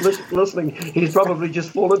O'Connor. If he's listening, he's probably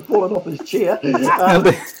just fallen off his chair. Hey,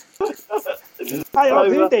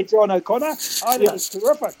 I've heard that, John O'Connor. I think it's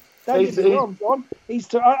terrific. Don't get me wrong, John.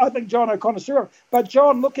 I think John O'Connor's terrific. But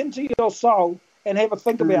John, look into your soul and have a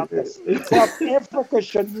think about this. South Africa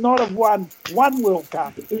should not have won one World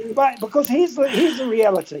Cup, but because here's the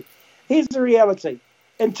reality. Here's the reality.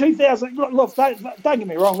 In 2000, look, don't get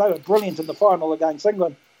me wrong, they were brilliant in the final against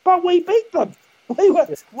England, but we beat them. We were.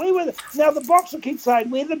 Now the Box will keep saying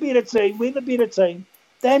we're the better team.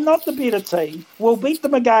 They're not the better team. We'll beat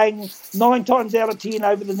them again 9 times out of 10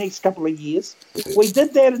 over the next couple of years. We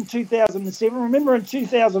did that in 2007. Remember in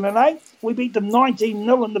 2008, we beat them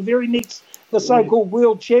 19-0 in the very next, the so-called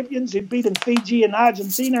world champions who beat Fiji and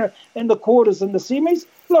Argentina in the quarters and the semis.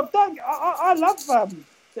 Look, I love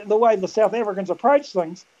the way the South Africans approach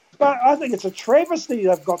things, but I think it's a travesty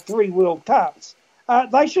they've got 3 World Cups.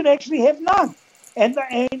 They should actually have none, and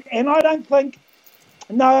I don't think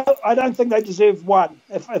they deserve one.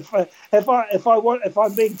 If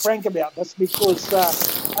I'm being frank about this, because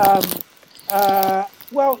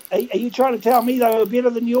well, are you trying to tell me they were better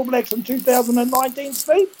than the All Blacks in 2019,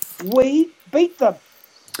 Steve? We beat them,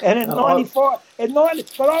 and in '95,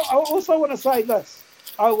 But I also want to say this: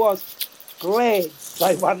 I was glad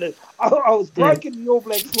they won it. I was broken the All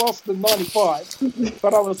Blacks lost in '95,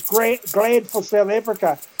 but I was glad for South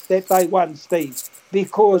Africa that they won, Steve,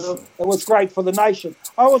 because it was great for the nation.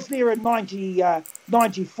 I was there in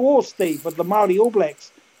 94, Steve, with the Māori All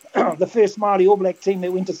Blacks, the first Māori All Black team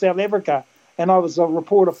that went to South Africa, and I was a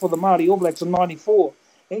reporter for the Māori All Blacks in '94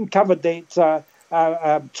 and covered that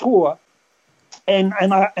tour. And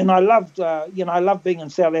I loved I loved being in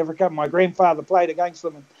South Africa. My grandfather played against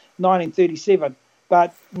them in 1937.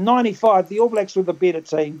 But 95, the All Blacks were the better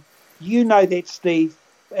team. You know that, Steve.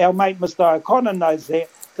 Our mate Mr. O'Connor knows that.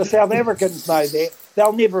 The South Africans know that.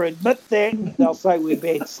 They'll never admit that. They'll say we're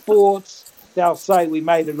bad sports. They'll say we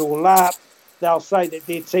made it all up. They'll say that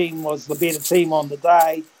their team was the better team on the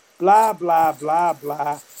day. blah, blah, blah,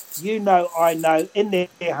 blah. You know, I know, in their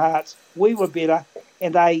hearts, we were better,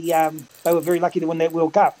 and they were very lucky to win that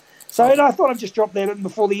World Cup. So and I thought I'd just drop that in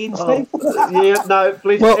before the end, Steve. Yeah, no,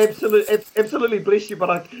 bless you, absolutely bless you.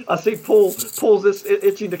 But I see Paul's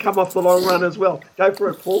itching to come off the long run as well. Go for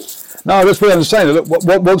it, Paul. No, that's what I'm saying. Look,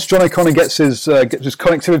 once John O'Connor gets his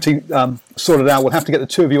connectivity sorted out, we'll have to get the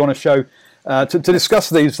two of you on a show to discuss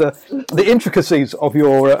these the intricacies of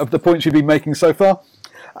the points you've been making so far.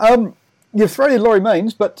 You've thrown in Laurie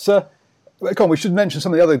Mains, but we should mention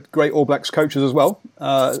some of the other great All Blacks coaches as well.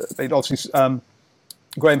 Obviously,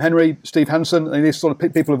 Graham Henry, Steve Hansen, and these sort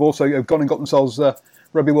of people have also gone and got themselves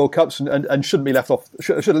Rugby World Cups and shouldn't be left off.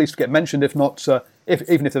 Should at least get mentioned, if not,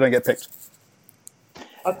 even if they don't get picked.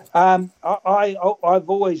 I've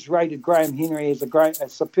always rated Graham Henry as a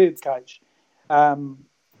superb coach. I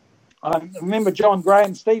remember John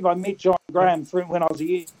Graham, Steve. I met John Graham when I was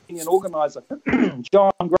a union organiser.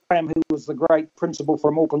 John Graham, who was the great principal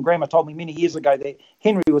from Auckland Grammar, told me many years ago that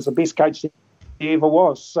Henry was the best coach that he ever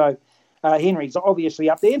was. So Henry's obviously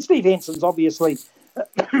up there, and Steve Hansen's obviously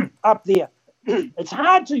up there. It's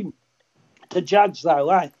hard to judge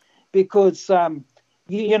though, because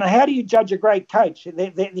you know, how do you judge a great coach?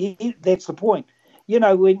 That's the point. You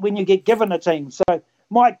know, when you get given a team. So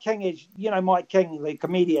Mike King is, Mike King, the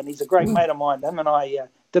comedian. He's a great mate of mine. Him and I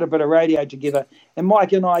did a bit of radio together. And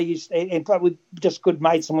Mike and I but we're just good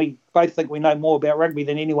mates, and we both think we know more about rugby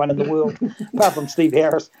than anyone in the world, apart from Steve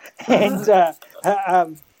Harris. And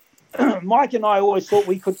Mike and I always thought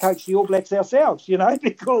we could coach the All Blacks ourselves,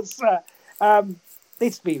 because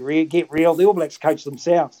let's be real, get real. The All Blacks coach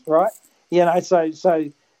themselves, right? As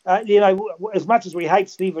much as we hate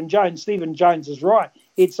Stephen Jones is right.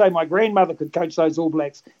 He'd say my grandmother could coach those All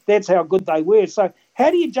Blacks. That's how good they were. So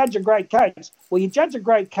how do you judge a great coach? Well, you judge a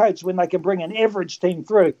great coach when they can bring an average team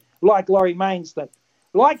through, like Laurie Mains did,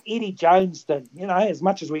 like Eddie Jones did. As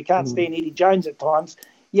much as we can't stand Eddie Jones at times,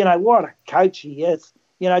 what a coach he is.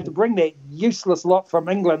 To bring that useless lot from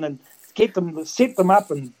England and set them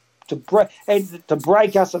up and to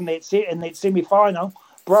break us in that semi-final,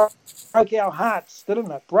 broke our hearts,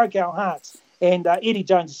 didn't it? Broke our hearts. And Eddie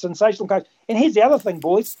Jones is a sensational coach. And here's the other thing,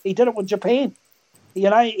 boys. He did it with Japan. He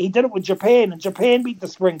did it with Japan, and Japan beat the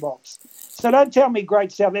Springboks. So don't tell me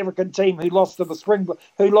great South African team who lost to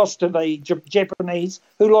the Japanese,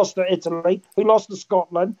 who lost to Italy, who lost to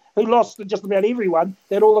Scotland, who lost to just about everyone,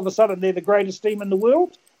 that all of a sudden they're the greatest team in the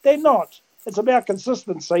world. They're not. It's about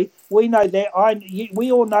consistency. We know that.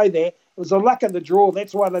 We all know that. It was the luck of the draw.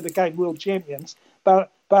 That's why they became world champions.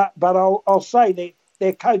 But I'll say that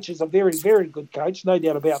their coach is a very, very good coach, no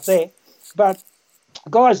doubt about that. But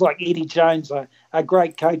guys like Eddie Jones are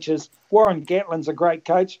great coaches. Warren Gatlin's a great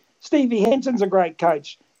coach. Stevie Hansen's a great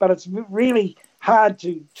coach. But it's really hard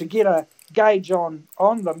to get a gauge on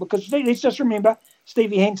them, because let's just remember,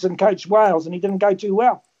 Stevie Hansen coached Wales and he didn't go too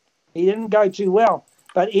well.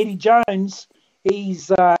 But Eddie Jones,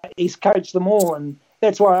 he's coached them all, and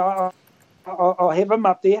that's why I'll have him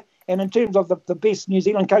up there. And in terms of the best New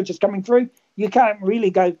Zealand coaches coming through, you can't really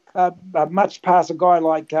go much past a guy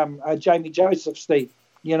like Jamie Joseph, Steve.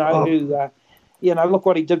 Who look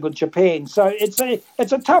what he did with Japan. So it's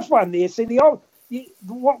a tough one there. See,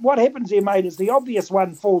 what happens here, mate, is the obvious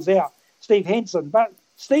one falls out, Steve Hansen. But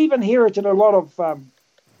Steve inherited a lot of.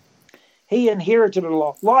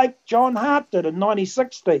 Like John Hart did in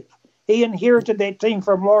 '96. Steve, he inherited that team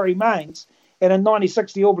from Laurie Mains, and in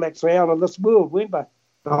 '96 the All Blacks were out of this world, weren't they?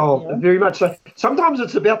 Oh, very much so. Sometimes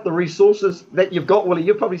it's about the resources that you've got, Willie.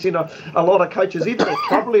 You've probably seen a lot of coaches, even at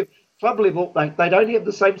club level, they don't have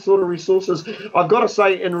the same sort of resources. I've got to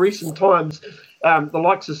say, in recent times, the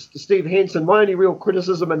likes of Steve Hansen, my only real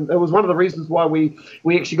criticism, and it was one of the reasons why we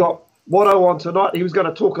actually got Watto on tonight. He was going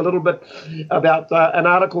to talk a little bit about an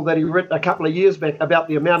article that he wrote a couple of years back about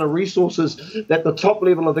the amount of resources that the top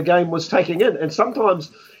level of the game was taking in. And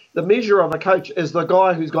sometimes the measure of a coach is the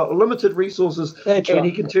guy who's got limited resources, and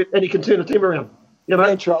he can turn a team around.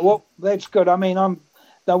 That's right. Well, that's good. I mean,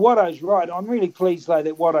 Watto's right. I'm really pleased though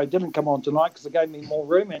that Watto didn't come on tonight, because it gave me more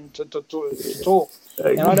room and to talk.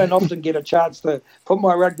 And I don't often get a chance to put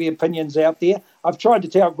my rugby opinions out there. I've tried to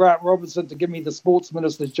tell Grant Robertson to give me the sports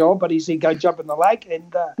minister's job, but he said go jump in the lake,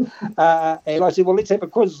 and I said, well, let's have a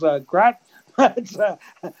quiz, Grant.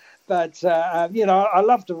 But I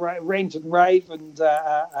love to rant and rave, and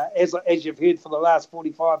as you've heard for the last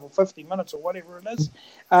 45 or 50 minutes or whatever it is,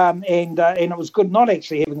 and it was good not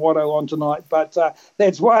actually having Watto on tonight. But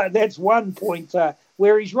that's one point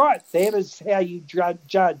where he's right. That is how you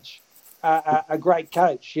judge a great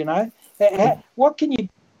coach. What can you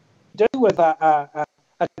do with a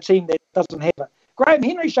team that doesn't have it? Graham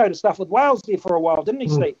Henry showed us stuff with Wales there for a while, didn't he,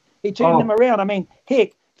 Steve? He turned them around. I mean,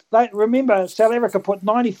 heck, remember South Africa put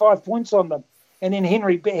 95 points on them, and then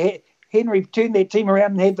Henry turned their team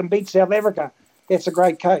around and had them beat South Africa. That's a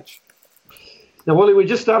great coach. Now, Willie, we're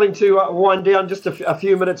just starting to wind down. Just a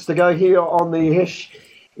few minutes to go here on the Hash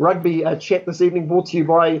Rugby chat this evening, brought to you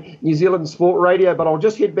by New Zealand Sport Radio. But I'll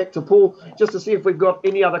just head back to Paul just to see if we've got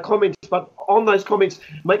any other comments. But on those comments,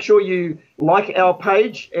 make sure you like our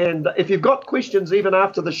page. And if you've got questions, even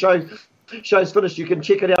after the show's finished, you can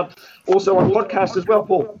check it out also on podcast as well,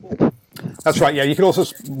 Paul. That's right, yeah. You can also,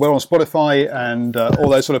 we're on Spotify and all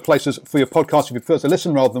those sort of places for your podcast if you prefer to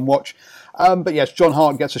listen rather than watch. But yes, John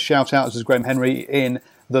Hart gets a shout out, as is Graham Henry, in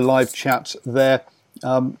the live chat there.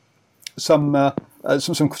 Some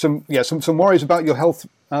worries about your health,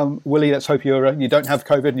 Willie. Let's hope you don't have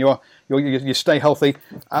COVID and you stay healthy.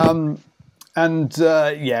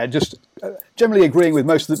 Just generally agreeing with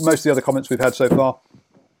most of the other comments we've had so far.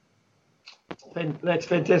 That's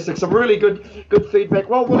fantastic. Some really good feedback.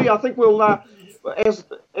 Well, Willie, I think we'll, as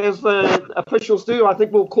the officials do, I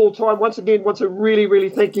think we'll call time. Once again, want to really, really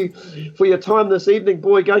thank you for your time this evening.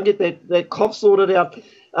 Boy, go and get that cough sorted out.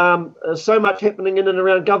 So much happening in and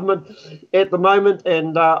around government at the moment,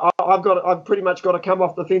 and I've pretty much got to come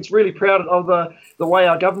off the fence. Really proud of the way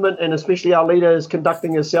our government and especially our leader is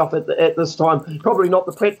conducting herself at this time. Probably not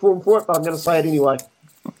the platform for it, but I'm going to say it anyway.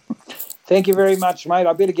 Thank you very much, mate.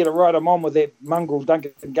 I better get it right. I'm on with that mongrel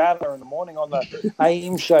Duncan Gardner in the morning on the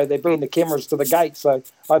AM show. They bring the cameras to the gate, so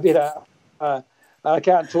I better. I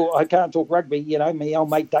can't talk rugby. You know me, old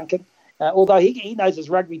mate Duncan. Although he knows his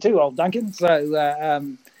rugby too, old Duncan. So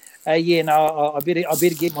I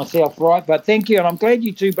better get myself right. But thank you, and I'm glad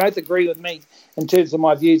you two both agree with me in terms of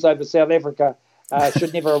my views over South Africa.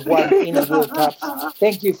 Should never have won any World Cups.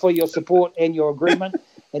 Thank you for your support and your agreement.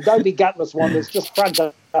 And don't be gutless, Wanderers. Just front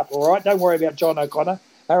up, all right? Don't worry about John O'Connor,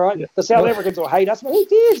 all right? Yeah. The South Africans will hate us, but who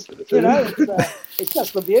cares? You know, it's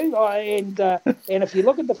just the view. And if you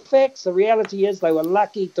look at the facts, the reality is they were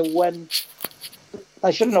lucky to win.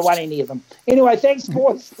 They shouldn't have won any of them. Anyway, thanks,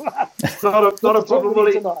 boys. Not a problem,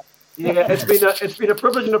 Willie. Yeah, it's been a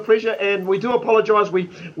privilege and a pleasure, and we do apologise we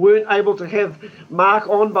weren't able to have Mark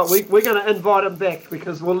on, but we're going to invite him back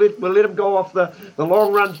because we'll let him go off the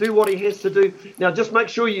long run, do what he has to do. Now, just make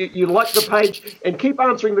sure you like the page and keep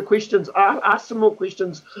answering the questions. Ask some more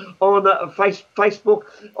questions on Facebook,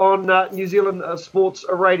 on New Zealand Sports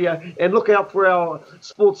Radio, and look out for our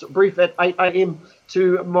sports brief at 8 a.m.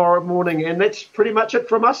 tomorrow morning. And that's pretty much it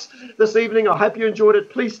from us this evening. I hope you enjoyed it.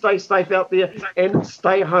 Please stay safe out there and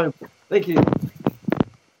stay home. Thank you.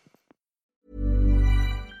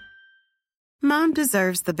 Mom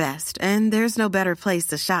deserves the best, and there's no better place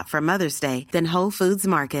to shop for Mother's Day than Whole Foods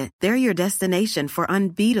Market. They're your destination for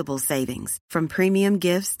unbeatable savings, from premium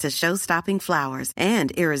gifts to show-stopping flowers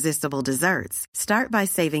and irresistible desserts. Start by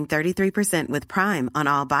saving 33% with Prime on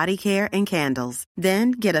all body care and candles.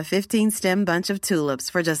 Then get a 15-stem bunch of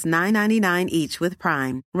tulips for just $9.99 each with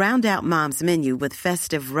Prime. Round out Mom's menu with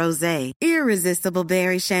festive rosé, irresistible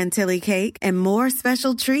berry chantilly cake, and more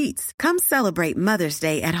special treats. Come celebrate Mother's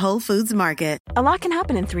Day at Whole Foods Market. A lot can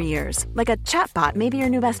happen in 3 years, like a chatbot may be your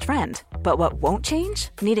new best friend. But what won't change?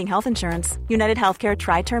 Needing health insurance. United Healthcare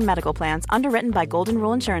Tri-Term Medical Plans, underwritten by Golden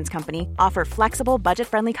Rule Insurance Company, offer flexible,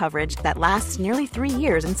 budget-friendly coverage that lasts nearly 3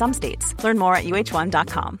 years in some states. Learn more at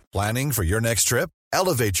UH1.com. Planning for your next trip?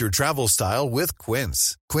 Elevate your travel style with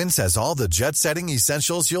Quince. Quince has all the jet-setting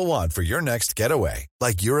essentials you'll want for your next getaway,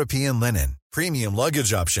 like European linen, premium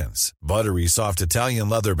luggage options, buttery soft Italian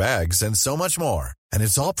leather bags, and so much more. And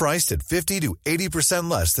it's all priced at 50 to 80%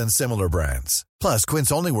 less than similar brands. Plus, Quince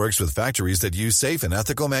only works with factories that use safe and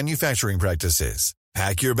ethical manufacturing practices.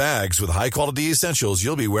 Pack your bags with high-quality essentials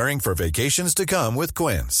you'll be wearing for vacations to come with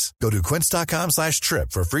Quince. Go to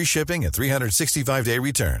quince.com/trip for free shipping and 365-day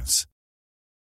returns.